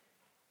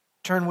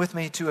 Turn with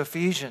me to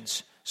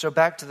Ephesians. So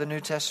back to the New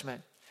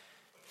Testament.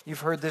 You've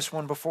heard this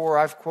one before.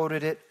 I've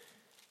quoted it.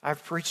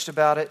 I've preached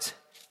about it.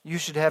 You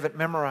should have it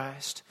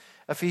memorized.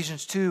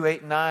 Ephesians 2, 8,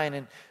 and 9.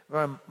 And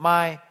from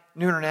my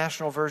New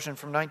International Version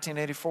from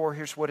 1984,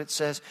 here's what it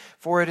says.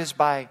 For it is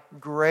by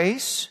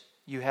grace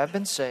you have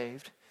been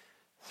saved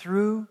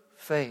through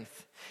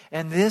faith.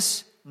 And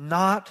this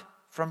not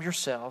from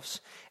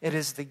yourselves. It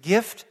is the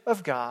gift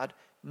of God,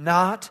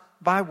 not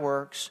by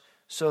works,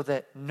 so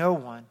that no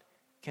one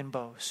can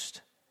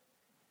boast.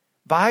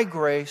 By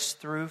grace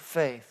through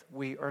faith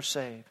we are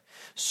saved.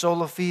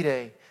 Sola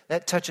fide,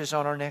 that touches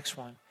on our next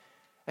one.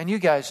 And you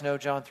guys know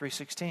John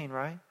 3:16,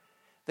 right?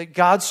 That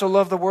God so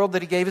loved the world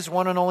that He gave His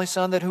one and only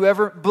Son, that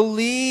whoever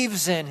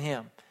believes in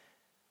Him,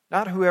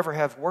 not whoever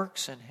have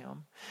works in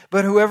Him,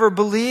 but whoever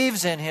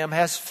believes in Him,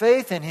 has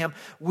faith in Him,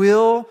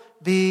 will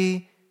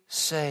be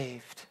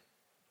saved.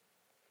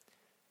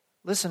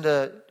 Listen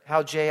to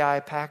how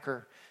J.I.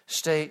 Packer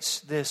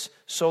states this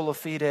sola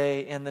fide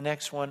in the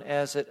next one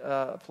as it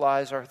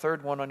applies. Our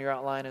third one on your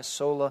outline is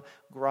sola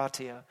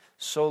gratia.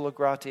 Sola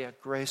gratia,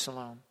 grace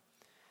alone.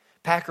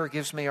 Packer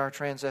gives me our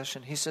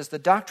transition. He says, the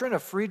doctrine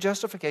of free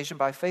justification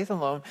by faith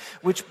alone,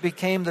 which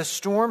became the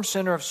storm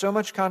center of so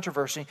much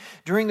controversy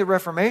during the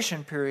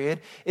Reformation period,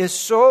 is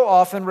so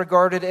often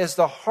regarded as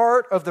the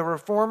heart of the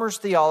Reformers'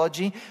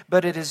 theology,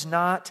 but it is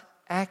not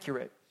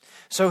accurate.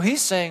 So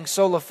he's saying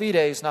sola fide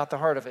is not the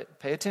heart of it.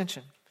 Pay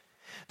attention.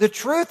 The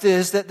truth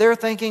is that their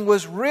thinking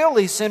was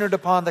really centered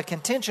upon the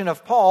contention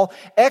of Paul,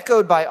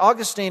 echoed by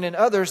Augustine and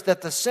others,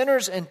 that the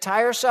sinner's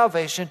entire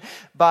salvation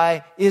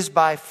is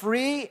by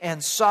free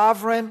and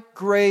sovereign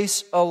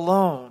grace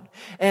alone.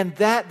 And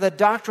that the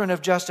doctrine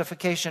of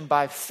justification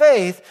by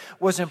faith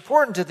was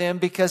important to them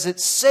because it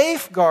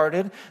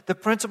safeguarded the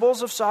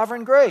principles of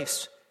sovereign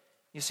grace.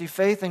 You see,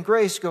 faith and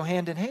grace go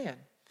hand in hand.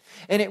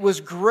 And it was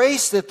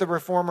grace that the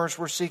Reformers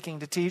were seeking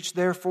to teach.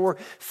 Therefore,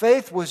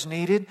 faith was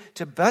needed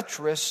to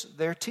buttress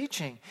their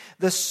teaching.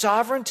 The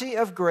sovereignty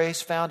of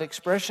grace found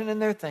expression in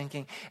their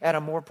thinking at a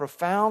more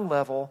profound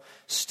level,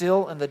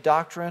 still in the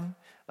doctrine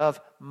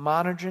of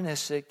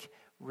monergistic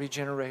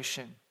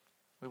regeneration.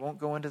 We won't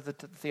go into the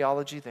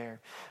theology there.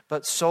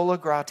 But sola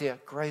gratia,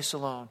 grace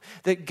alone.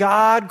 That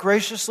God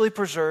graciously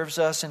preserves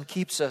us and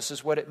keeps us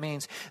is what it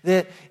means.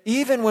 That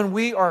even when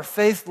we are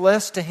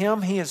faithless to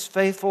Him, He is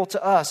faithful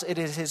to us. It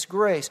is His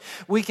grace.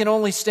 We can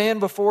only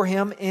stand before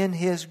Him in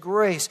His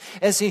grace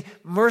as He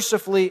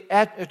mercifully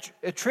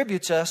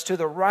attributes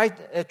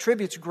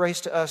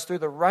grace to us through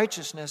the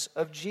righteousness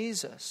of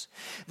Jesus.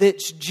 That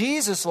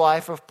Jesus'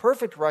 life of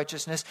perfect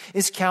righteousness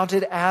is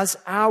counted as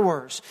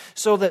ours.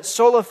 So that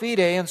sola fide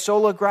and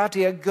sola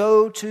gratia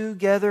go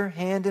together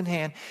hand in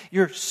hand.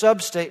 Your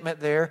substatement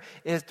there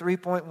is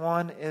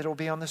 3.1, it'll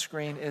be on the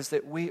screen, is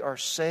that we are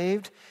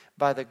saved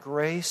by the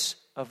grace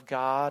of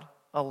God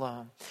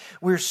alone.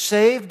 We're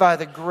saved by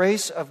the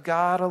grace of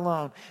God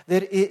alone.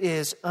 That it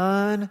is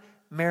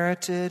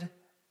unmerited,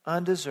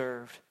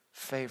 undeserved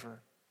favor.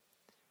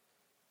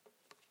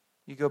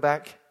 You go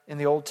back in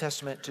the Old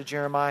Testament to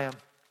Jeremiah,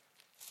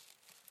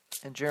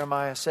 in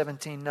Jeremiah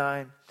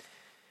 17:9,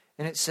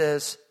 and it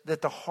says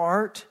that the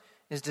heart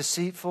is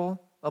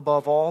deceitful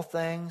above all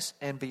things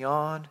and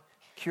beyond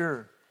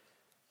cure.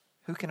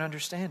 Who can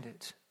understand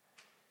it?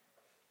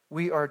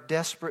 We are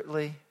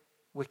desperately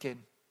wicked.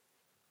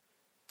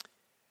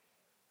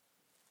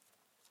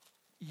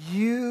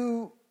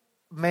 You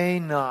may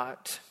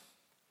not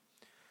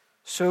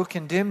so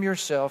condemn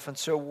yourself and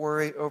so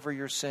worry over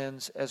your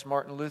sins as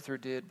Martin Luther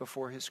did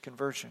before his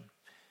conversion.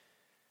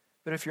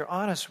 But if you're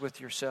honest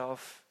with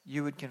yourself,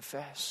 you would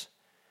confess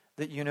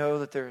that you know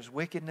that there is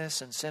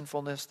wickedness and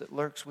sinfulness that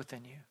lurks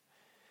within you.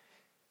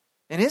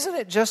 And isn't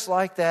it just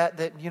like that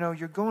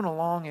you're going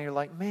along and you're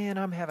like, man,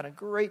 I'm having a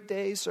great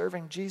day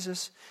serving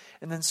Jesus,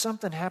 and then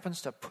something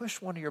happens to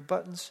push one of your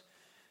buttons,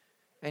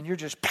 and you're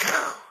just,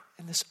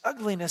 and this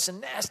ugliness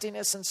and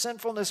nastiness and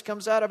sinfulness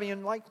comes out of you,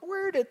 and like,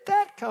 where did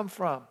that come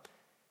from?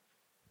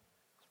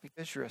 It's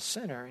because you're a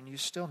sinner and you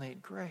still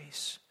need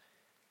grace.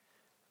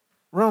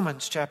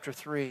 Romans chapter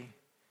 3,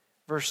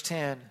 verse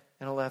 10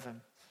 and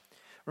 11.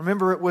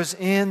 Remember, it was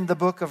in the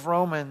book of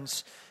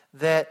Romans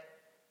that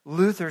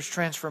Luther's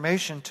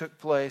transformation took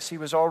place. He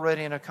was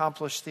already an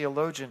accomplished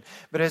theologian.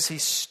 But as he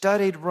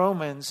studied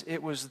Romans,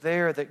 it was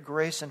there that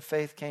grace and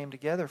faith came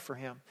together for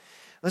him.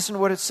 Listen to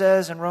what it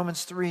says in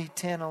Romans 3,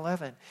 10,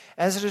 11.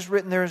 As it is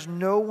written, there is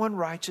no one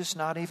righteous,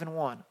 not even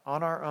one.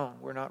 On our own,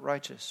 we're not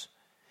righteous.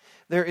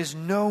 There is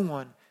no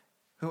one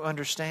who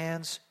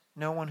understands,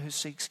 no one who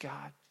seeks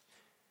God.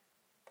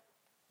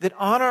 That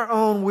on our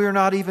own, we're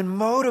not even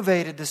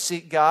motivated to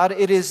seek God.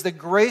 It is the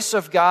grace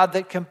of God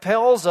that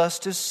compels us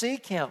to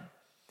seek Him.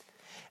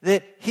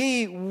 That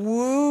He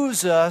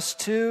woos us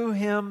to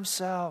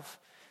Himself.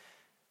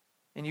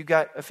 And you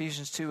got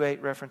Ephesians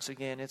 2:8 reference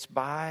again. It's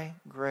by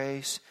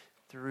grace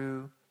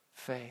through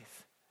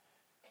faith.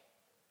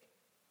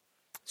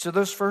 So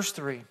those first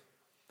three,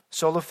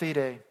 sola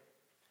fide,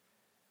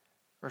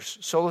 or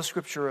sola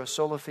scriptura,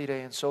 sola fide,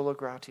 and sola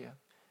gratia.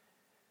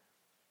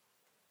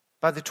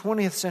 By the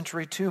 20th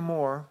century, two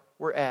more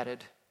were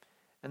added.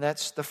 And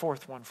that's the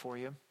fourth one for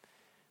you.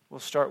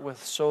 We'll start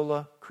with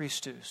sola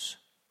Christus,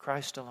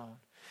 Christ alone.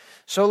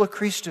 Sola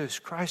Christus,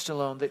 Christ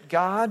alone, that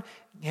God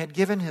had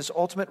given His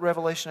ultimate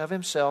revelation of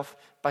Himself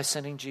by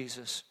sending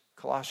Jesus.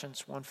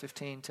 Colossians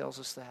 1:15 tells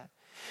us that.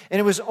 And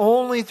it was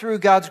only through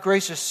God's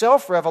gracious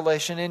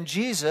self-revelation in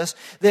Jesus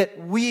that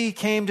we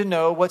came to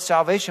know what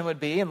salvation would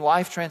be and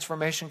life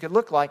transformation could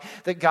look like,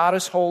 that God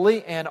is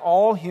holy and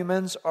all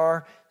humans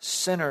are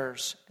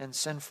sinners and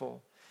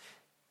sinful.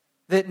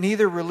 That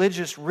neither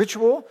religious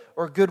ritual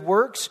or good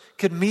works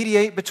could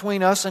mediate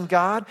between us and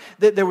God,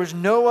 that there was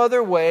no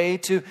other way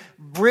to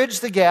bridge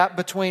the gap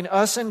between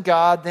us and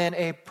God than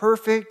a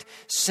perfect,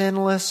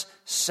 sinless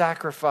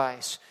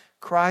sacrifice,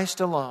 Christ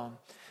alone.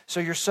 So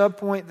your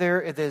subpoint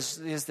there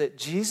is that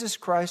Jesus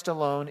Christ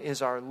alone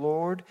is our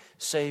Lord,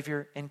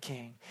 Savior, and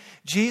King.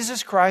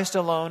 Jesus Christ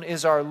alone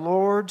is our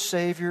Lord,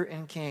 Savior,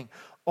 and King.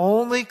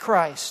 Only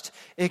Christ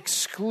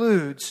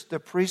excludes the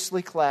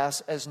priestly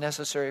class as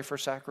necessary for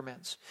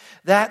sacraments.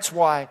 That's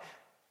why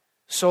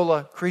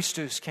Sola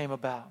Christus came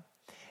about.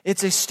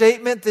 It's a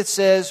statement that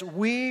says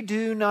we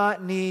do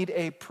not need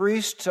a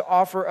priest to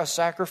offer a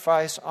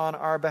sacrifice on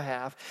our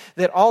behalf.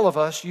 That all of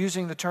us,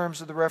 using the terms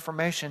of the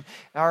Reformation,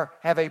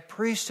 have a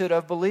priesthood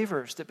of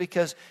believers. That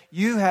because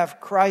you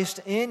have Christ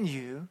in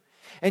you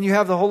and you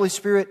have the Holy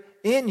Spirit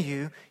in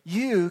you,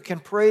 you can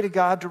pray to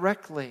God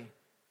directly.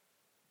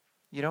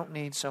 You don't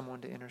need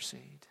someone to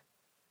intercede.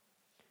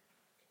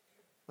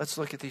 Let's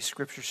look at these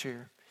scriptures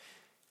here.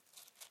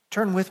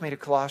 Turn with me to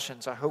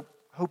Colossians. I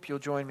hope you'll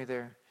join me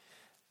there.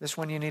 This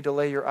one you need to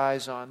lay your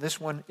eyes on. This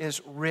one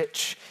is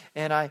rich,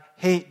 and I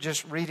hate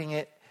just reading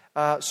it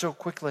so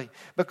quickly.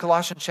 But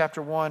Colossians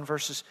chapter 1,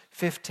 verses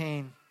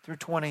 15 through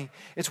 20.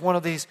 It's one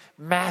of these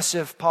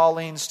massive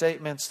Pauline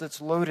statements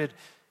that's loaded.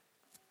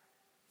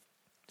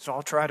 So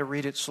I'll try to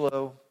read it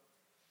slow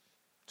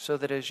so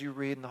that as you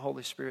read and the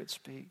Holy Spirit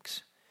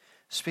speaks.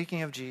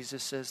 Speaking of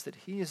Jesus, says that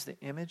He is the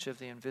image of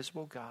the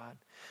invisible God,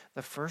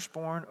 the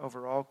firstborn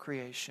over all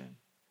creation.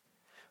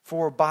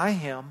 For by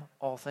Him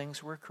all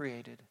things were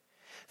created.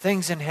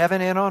 Things in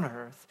heaven and on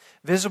earth,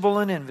 visible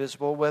and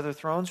invisible, whether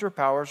thrones or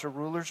powers or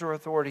rulers or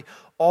authority,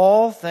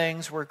 all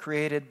things were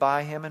created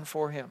by Him and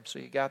for Him. So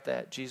you got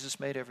that. Jesus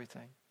made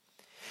everything.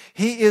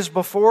 He is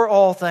before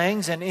all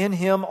things, and in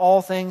Him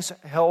all things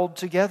held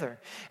together.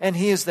 And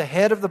He is the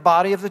head of the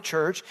body of the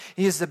church.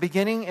 He is the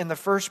beginning and the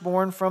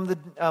firstborn from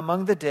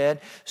among the dead,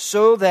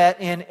 so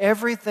that in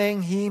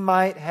everything He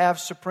might have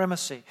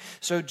supremacy.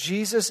 So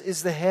Jesus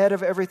is the head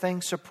of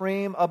everything,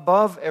 supreme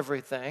above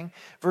everything.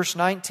 Verse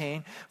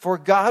 19, for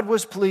God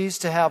was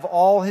pleased to have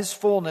all His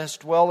fullness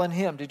dwell in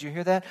Him. Did you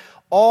hear that?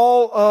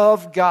 All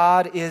of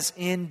God is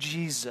in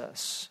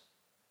Jesus.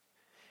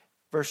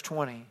 Verse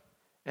 20,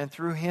 and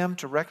through Him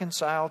to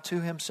reconcile to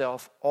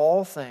Himself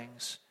all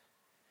things,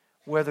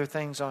 whether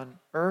things on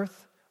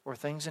earth or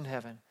things in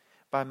heaven,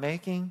 by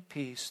making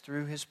peace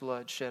through His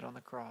blood shed on the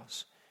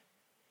cross.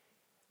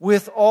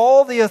 With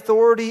all the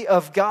authority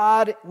of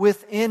God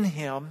within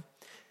Him,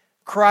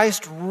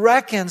 Christ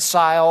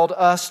reconciled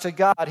us to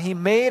God. He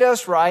made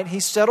us right. He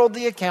settled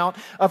the account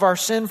of our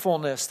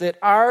sinfulness, that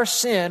our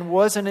sin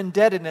was an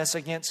indebtedness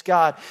against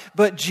God.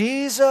 But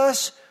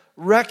Jesus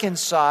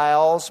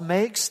reconciles,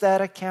 makes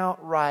that account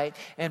right,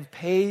 and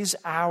pays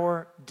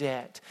our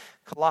debt.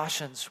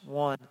 Colossians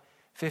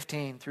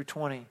 1:15 through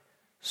 20.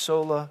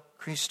 Sola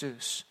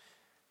Christus.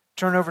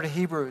 Turn over to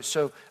Hebrews.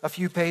 So a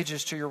few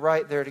pages to your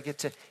right there to get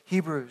to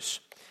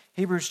Hebrews.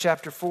 Hebrews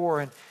chapter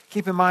 4. And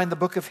keep in mind the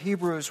book of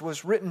Hebrews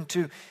was written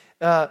to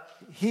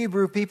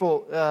Hebrew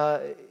people,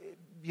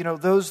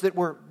 those that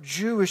were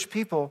Jewish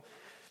people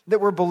that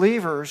were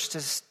believers,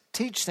 to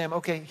teach them,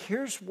 okay,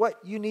 here's what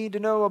you need to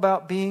know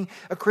about being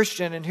a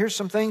Christian, and here's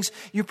some things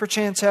you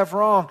perchance have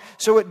wrong.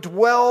 So it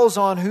dwells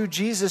on who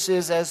Jesus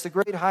is as the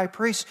great high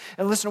priest.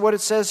 And listen to what it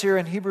says here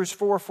in Hebrews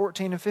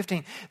 4:14 and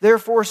 15.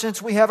 Therefore,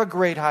 since we have a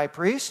great high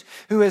priest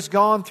who has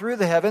gone through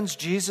the heavens,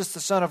 Jesus, the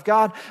Son of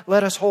God,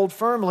 let us hold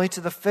firmly to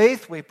the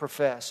faith we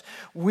profess.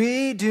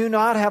 We do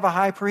not have a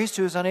high priest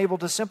who is unable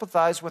to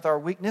sympathize with our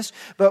weakness,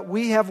 but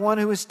we have one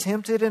who is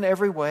tempted in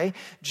every way,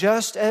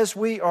 just as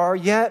we are,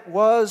 yet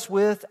was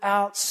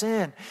without sin.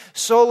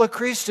 Sola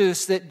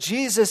Christus, that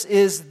Jesus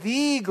is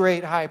the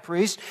great high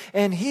priest,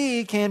 and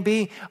He can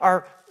be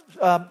our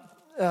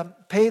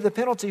pay the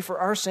penalty for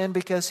our sin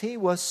because He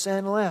was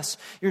sinless.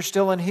 You're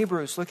still in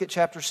Hebrews. Look at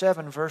chapter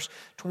 7, verse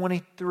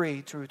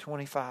 23 through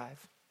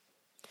 25.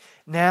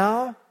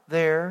 Now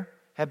there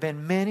have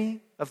been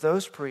many of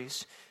those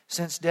priests,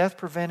 since death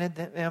prevented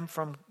them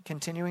from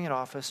continuing in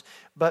office,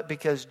 but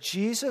because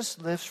Jesus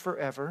lives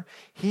forever,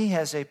 He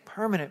has a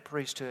permanent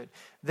priesthood.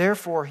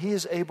 Therefore, He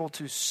is able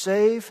to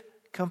save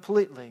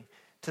completely,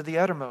 to the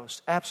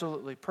uttermost,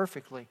 absolutely,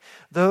 perfectly,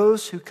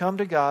 those who come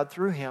to God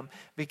through Him,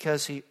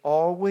 because He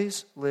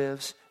always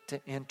lives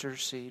to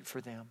intercede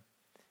for them.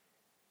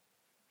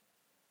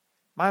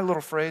 My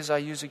little phrase I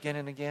use again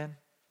and again,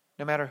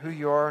 no matter who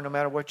you are, no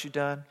matter what you've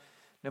done,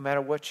 no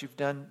matter what you've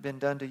been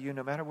done to you,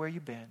 no matter where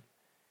you've been,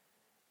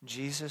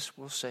 Jesus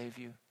will save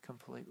you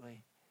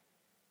completely.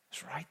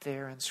 It's right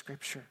there in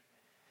Scripture.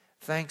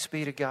 Thanks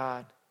be to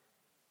God.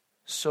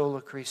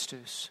 Sola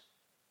Christus.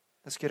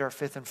 Let's get our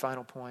fifth and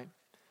final point.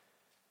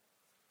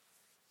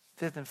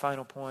 fifth and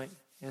final point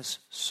is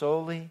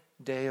soli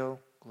Deo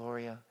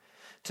Gloria,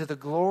 to the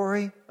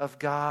glory of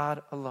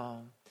God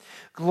alone.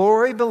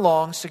 Glory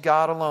belongs to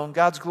God alone.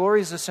 God's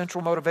glory is the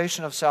central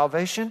motivation of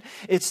salvation.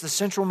 It's the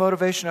central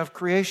motivation of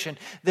creation,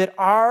 that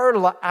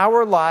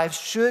our lives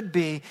should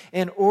be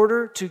in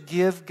order to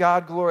give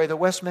God glory. The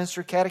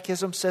Westminster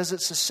Catechism says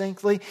it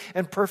succinctly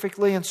and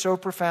perfectly and so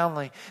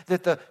profoundly,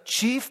 that the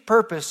chief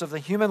purpose of the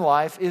human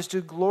life is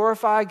to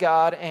glorify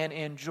God and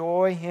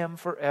enjoy Him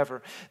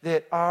forever.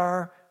 That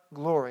our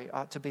glory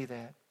ought to be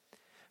that.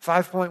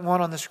 5.1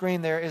 on the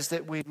screen there is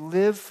that we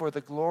live for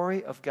the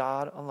glory of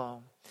God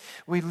alone.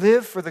 We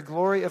live for the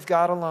glory of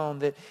God alone,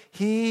 that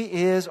He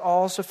is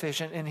all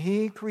sufficient and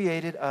He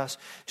created us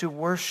to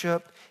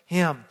worship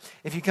Him.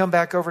 If you come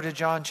back over to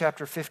John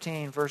chapter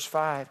 15, verse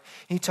 5,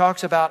 he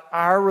talks about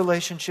our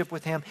relationship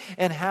with Him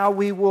and how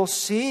we will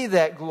see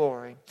that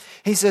glory.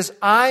 He says,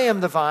 I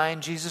am the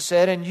vine, Jesus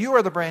said, and you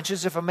are the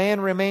branches. If a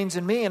man remains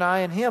in me and I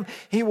in him,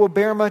 he will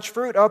bear much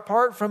fruit.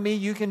 Apart from me,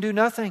 you can do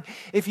nothing.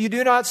 If you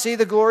do not see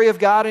the glory of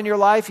God in your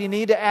life, you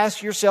need to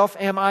ask yourself,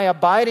 am I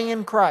abiding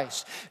in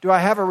Christ? Do I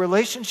have a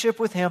relationship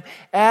with Him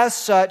as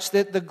such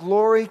that the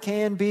glory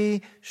can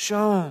be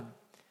shown?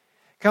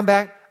 Come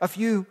back a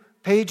few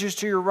pages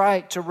to your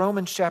right to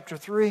Romans chapter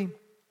 3.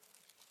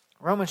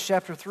 Romans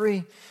chapter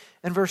 3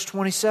 and verse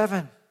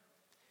 27.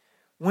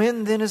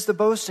 When then is the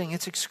boasting?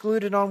 It's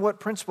excluded on what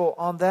principle?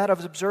 On that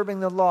of observing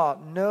the law?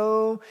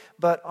 No,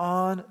 but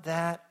on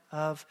that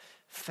of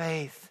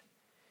faith.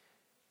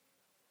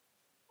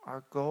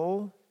 Our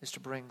goal is to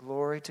bring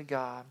glory to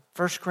God.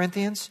 1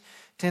 Corinthians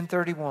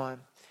 10:31.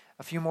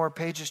 A few more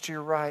pages to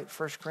your right.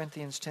 1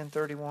 Corinthians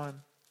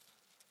 10:31.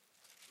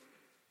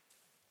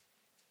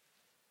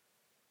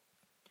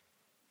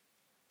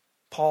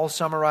 Paul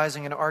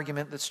summarizing an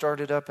argument that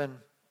started up in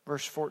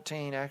verse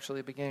 14,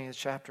 actually the beginning of the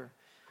chapter.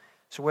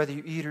 So whether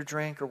you eat or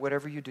drink or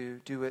whatever you do,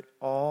 do it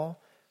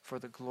all for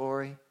the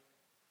glory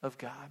of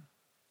God.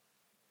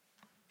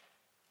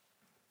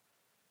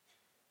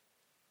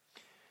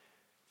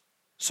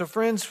 So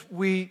friends,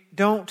 we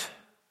don't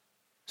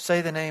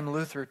say the name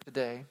Luther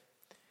today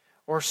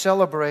or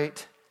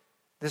celebrate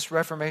this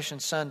Reformation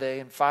Sunday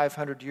in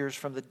 500 years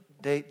from the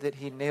date that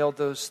he nailed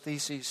those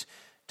theses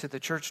to the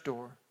church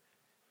door,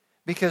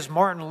 because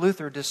Martin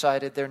Luther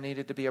decided there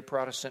needed to be a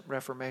Protestant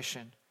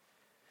Reformation,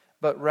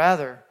 but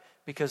rather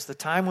because the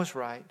time was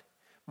right.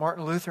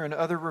 Martin Luther and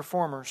other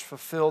reformers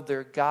fulfilled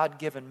their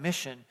God-given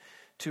mission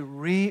to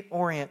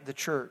reorient the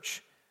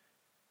church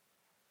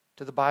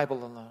to the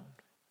Bible alone,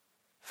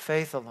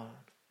 faith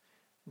alone,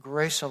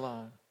 grace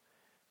alone,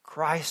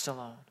 Christ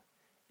alone,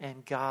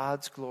 and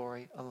God's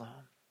glory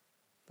alone.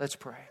 Let's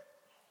pray.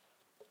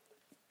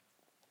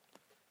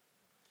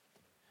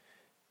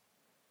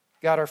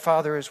 God our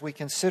Father, as we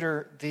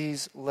consider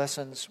these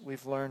lessons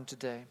we've learned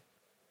today,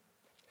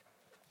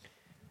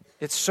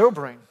 it's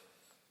sobering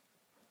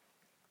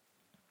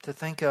to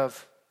think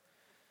of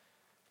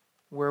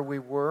where we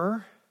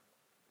were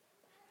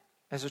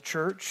as a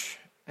church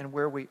and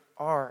where we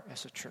are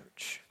as a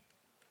church.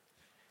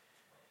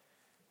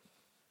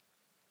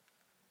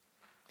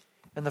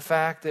 And the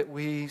fact that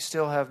we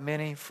still have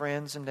many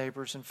friends and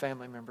neighbors and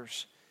family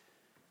members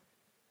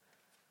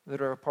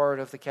that are a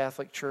part of the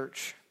Catholic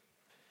Church.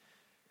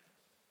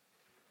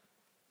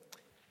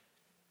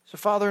 So,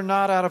 Father,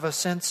 not out of a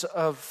sense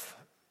of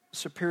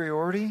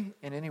superiority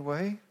in any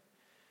way,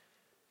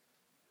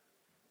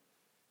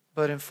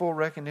 but in full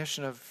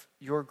recognition of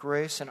your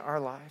grace in our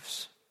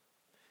lives,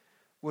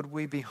 would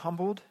we be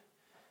humbled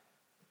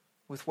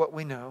with what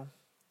we know?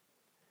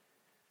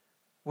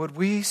 Would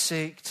we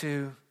seek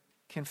to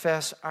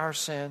confess our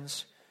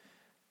sins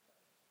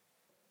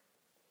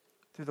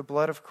through the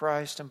blood of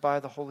Christ and by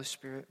the Holy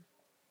Spirit,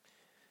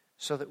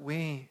 so that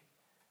we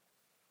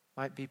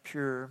might be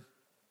pure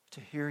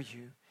to hear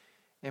you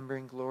and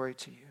bring glory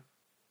to you.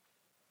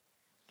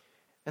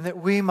 And that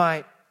we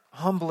might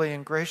humbly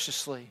and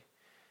graciously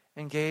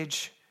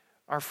engage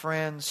our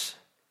friends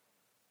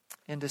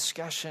in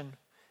discussion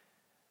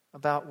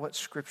about what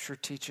Scripture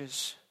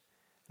teaches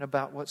and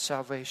about what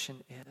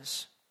salvation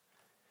is,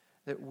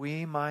 that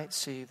we might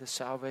see the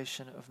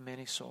salvation of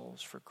many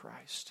souls for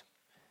Christ.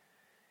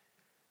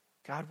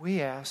 God,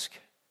 we ask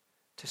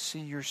to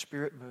see your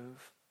Spirit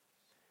move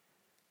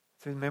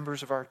through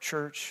members of our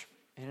church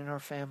and in our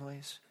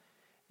families,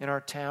 in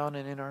our town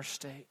and in our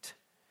state,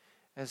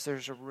 as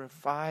there's a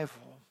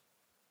revival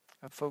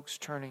of folks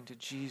turning to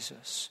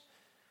Jesus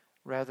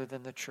rather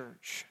than the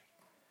church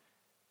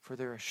for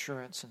their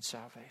assurance and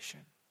salvation.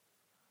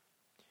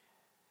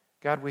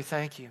 God, we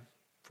thank you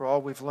for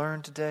all we've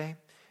learned today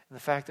and the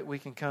fact that we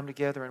can come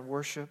together and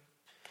worship.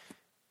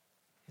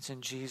 It's in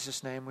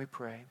Jesus' name we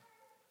pray.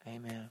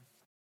 Amen.